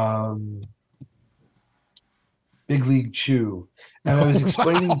Big League Chew, and I was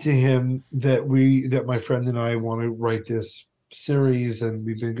explaining to him that my friend and I want to write this series, and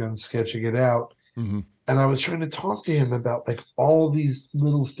we've begun sketching it out. Mm-hmm. And I was trying to talk to him about like all these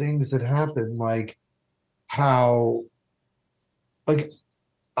little things that happen, like how. Like,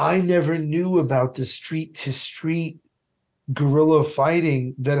 I never knew about the street-to-street guerrilla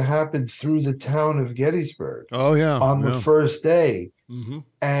fighting that happened through the town of Gettysburg. Oh, yeah. On the first day. Mm-hmm.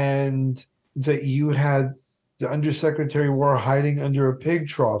 And that you had the Undersecretary of War hiding under a pig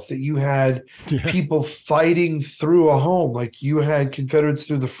trough, that you had people fighting through a home, like you had Confederates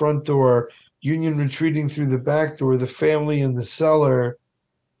through the front door, Union retreating through the back door, the family in the cellar,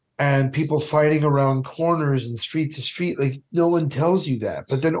 and people fighting around corners and street to street. Like, no one tells you that.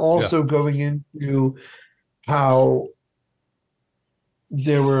 But then also going into how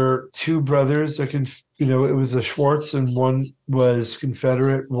there were two brothers that it was the Schwartz, and one was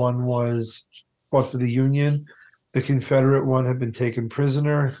Confederate, one was fought for the Union. The Confederate one had been taken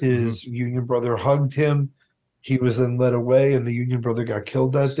prisoner. His Union brother hugged him. He was then led away, and the Union brother got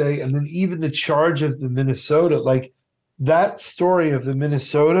killed that day. And then even the charge of the Minnesota, like that story of the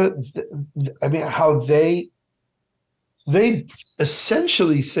Minnesota, I mean, how they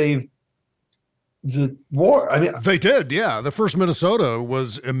essentially saved the war. I mean, they did. Yeah. The first Minnesota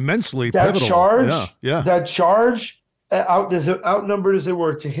was immensely that pivotal. Charge, yeah. That charge, outnumbered as they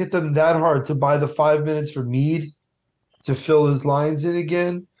were, to hit them that hard, to buy the 5 minutes for Meade to fill his lines in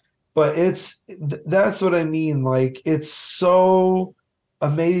again. But that's what I mean. Like, it's so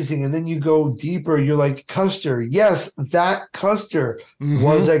amazing. And then you go deeper, you're like, Custer. Yes, that Custer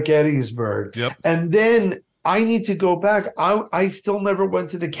was at Gettysburg. Yep. And then I need to go back. I still never went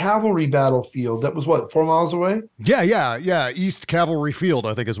to the cavalry battlefield. That was what, 4 miles away? Yeah. East Cavalry Field,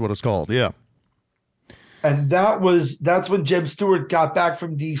 I think is what it's called. Yeah. And that's when Jeb Stuart got back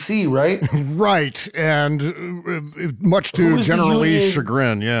from D.C., right? Right. And much to General Lee's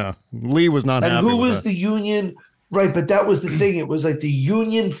chagrin, yeah. Lee was not happy with that. And who was the Union? Right, but that was the thing. It was like the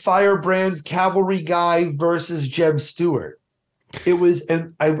Union firebrand cavalry guy versus Jeb Stuart. It was,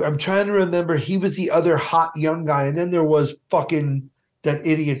 and I'm trying to remember, he was the other hot young guy. And then there was fucking that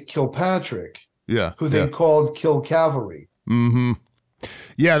idiot Kilpatrick. Yeah. Who they called Kill Cavalry. Mm-hmm.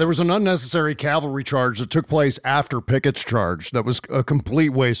 Yeah, there was an unnecessary cavalry charge that took place after Pickett's charge. That was a complete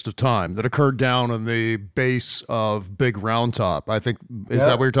waste of time that occurred down on the base of Big Round Top. I think, is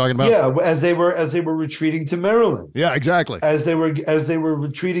that what you're talking about? Yeah, as they were retreating to Maryland. Yeah, exactly. As they were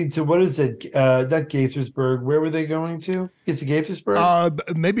retreating to, what is it? Not Gaithersburg. Where were they going to? Is it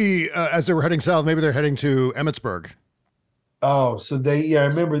Gaithersburg? Maybe as they were heading south, maybe they're heading to Emmitsburg. Oh, so I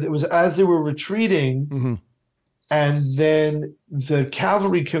remember it was as they were retreating. Mm-hmm. And then the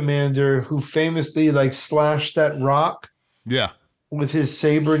cavalry commander, who famously slashed that rock with his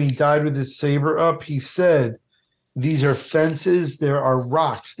saber, and he died with his saber up, he said, "These are fences, there are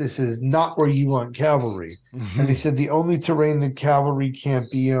rocks. This is not where you want cavalry." Mm-hmm. And he said the only terrain that cavalry can't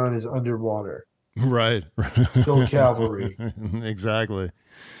be on is underwater. Right. Kill cavalry. Exactly.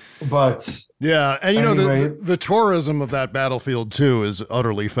 But yeah, and anyway, the tourism of that battlefield too is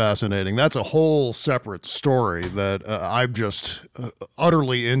utterly fascinating. That's a whole separate story that I'm just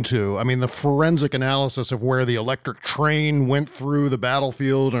utterly into. I mean, the forensic analysis of where the electric train went through the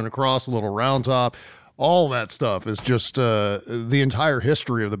battlefield and across Little Round Top, all that stuff is just the entire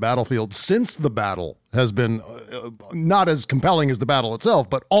history of the battlefield since the battle has been not as compelling as the battle itself,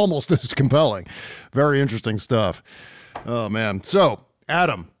 but almost as compelling. Very interesting stuff. Oh man. So,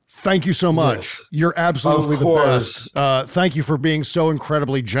 Adam, thank you so much. Yes. You're absolutely the best. Thank you for being so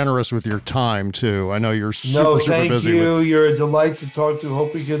incredibly generous with your time, too. I know you're super busy. Thank you. You're a delight to talk to.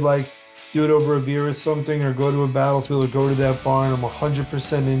 Hope we could do it over a beer or something, or go to a battlefield, or go to that barn. I'm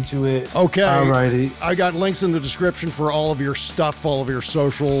 100% into it. Okay. Alrighty. I got links in the description for all of your stuff, all of your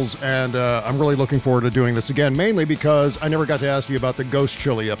socials, and I'm really looking forward to doing this again, mainly because I never got to ask you about the Ghost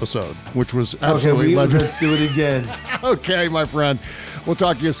Chili episode, which was absolutely legendary. Let's do it again. Okay, my friend. We'll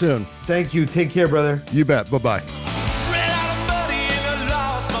talk to you soon. Thank you. Take care, brother. You bet. Bye-bye.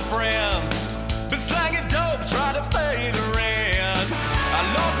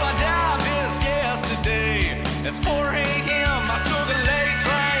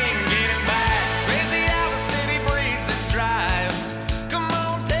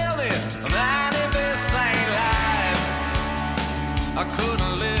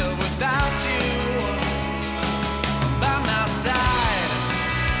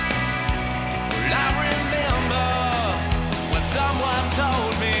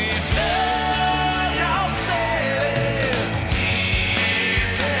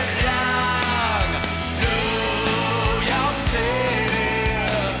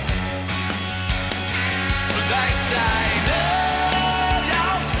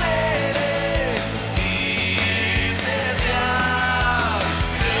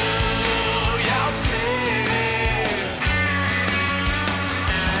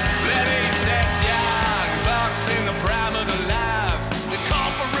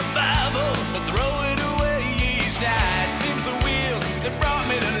 Seems the wheels that brought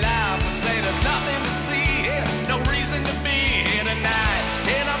me to life and say there's nothing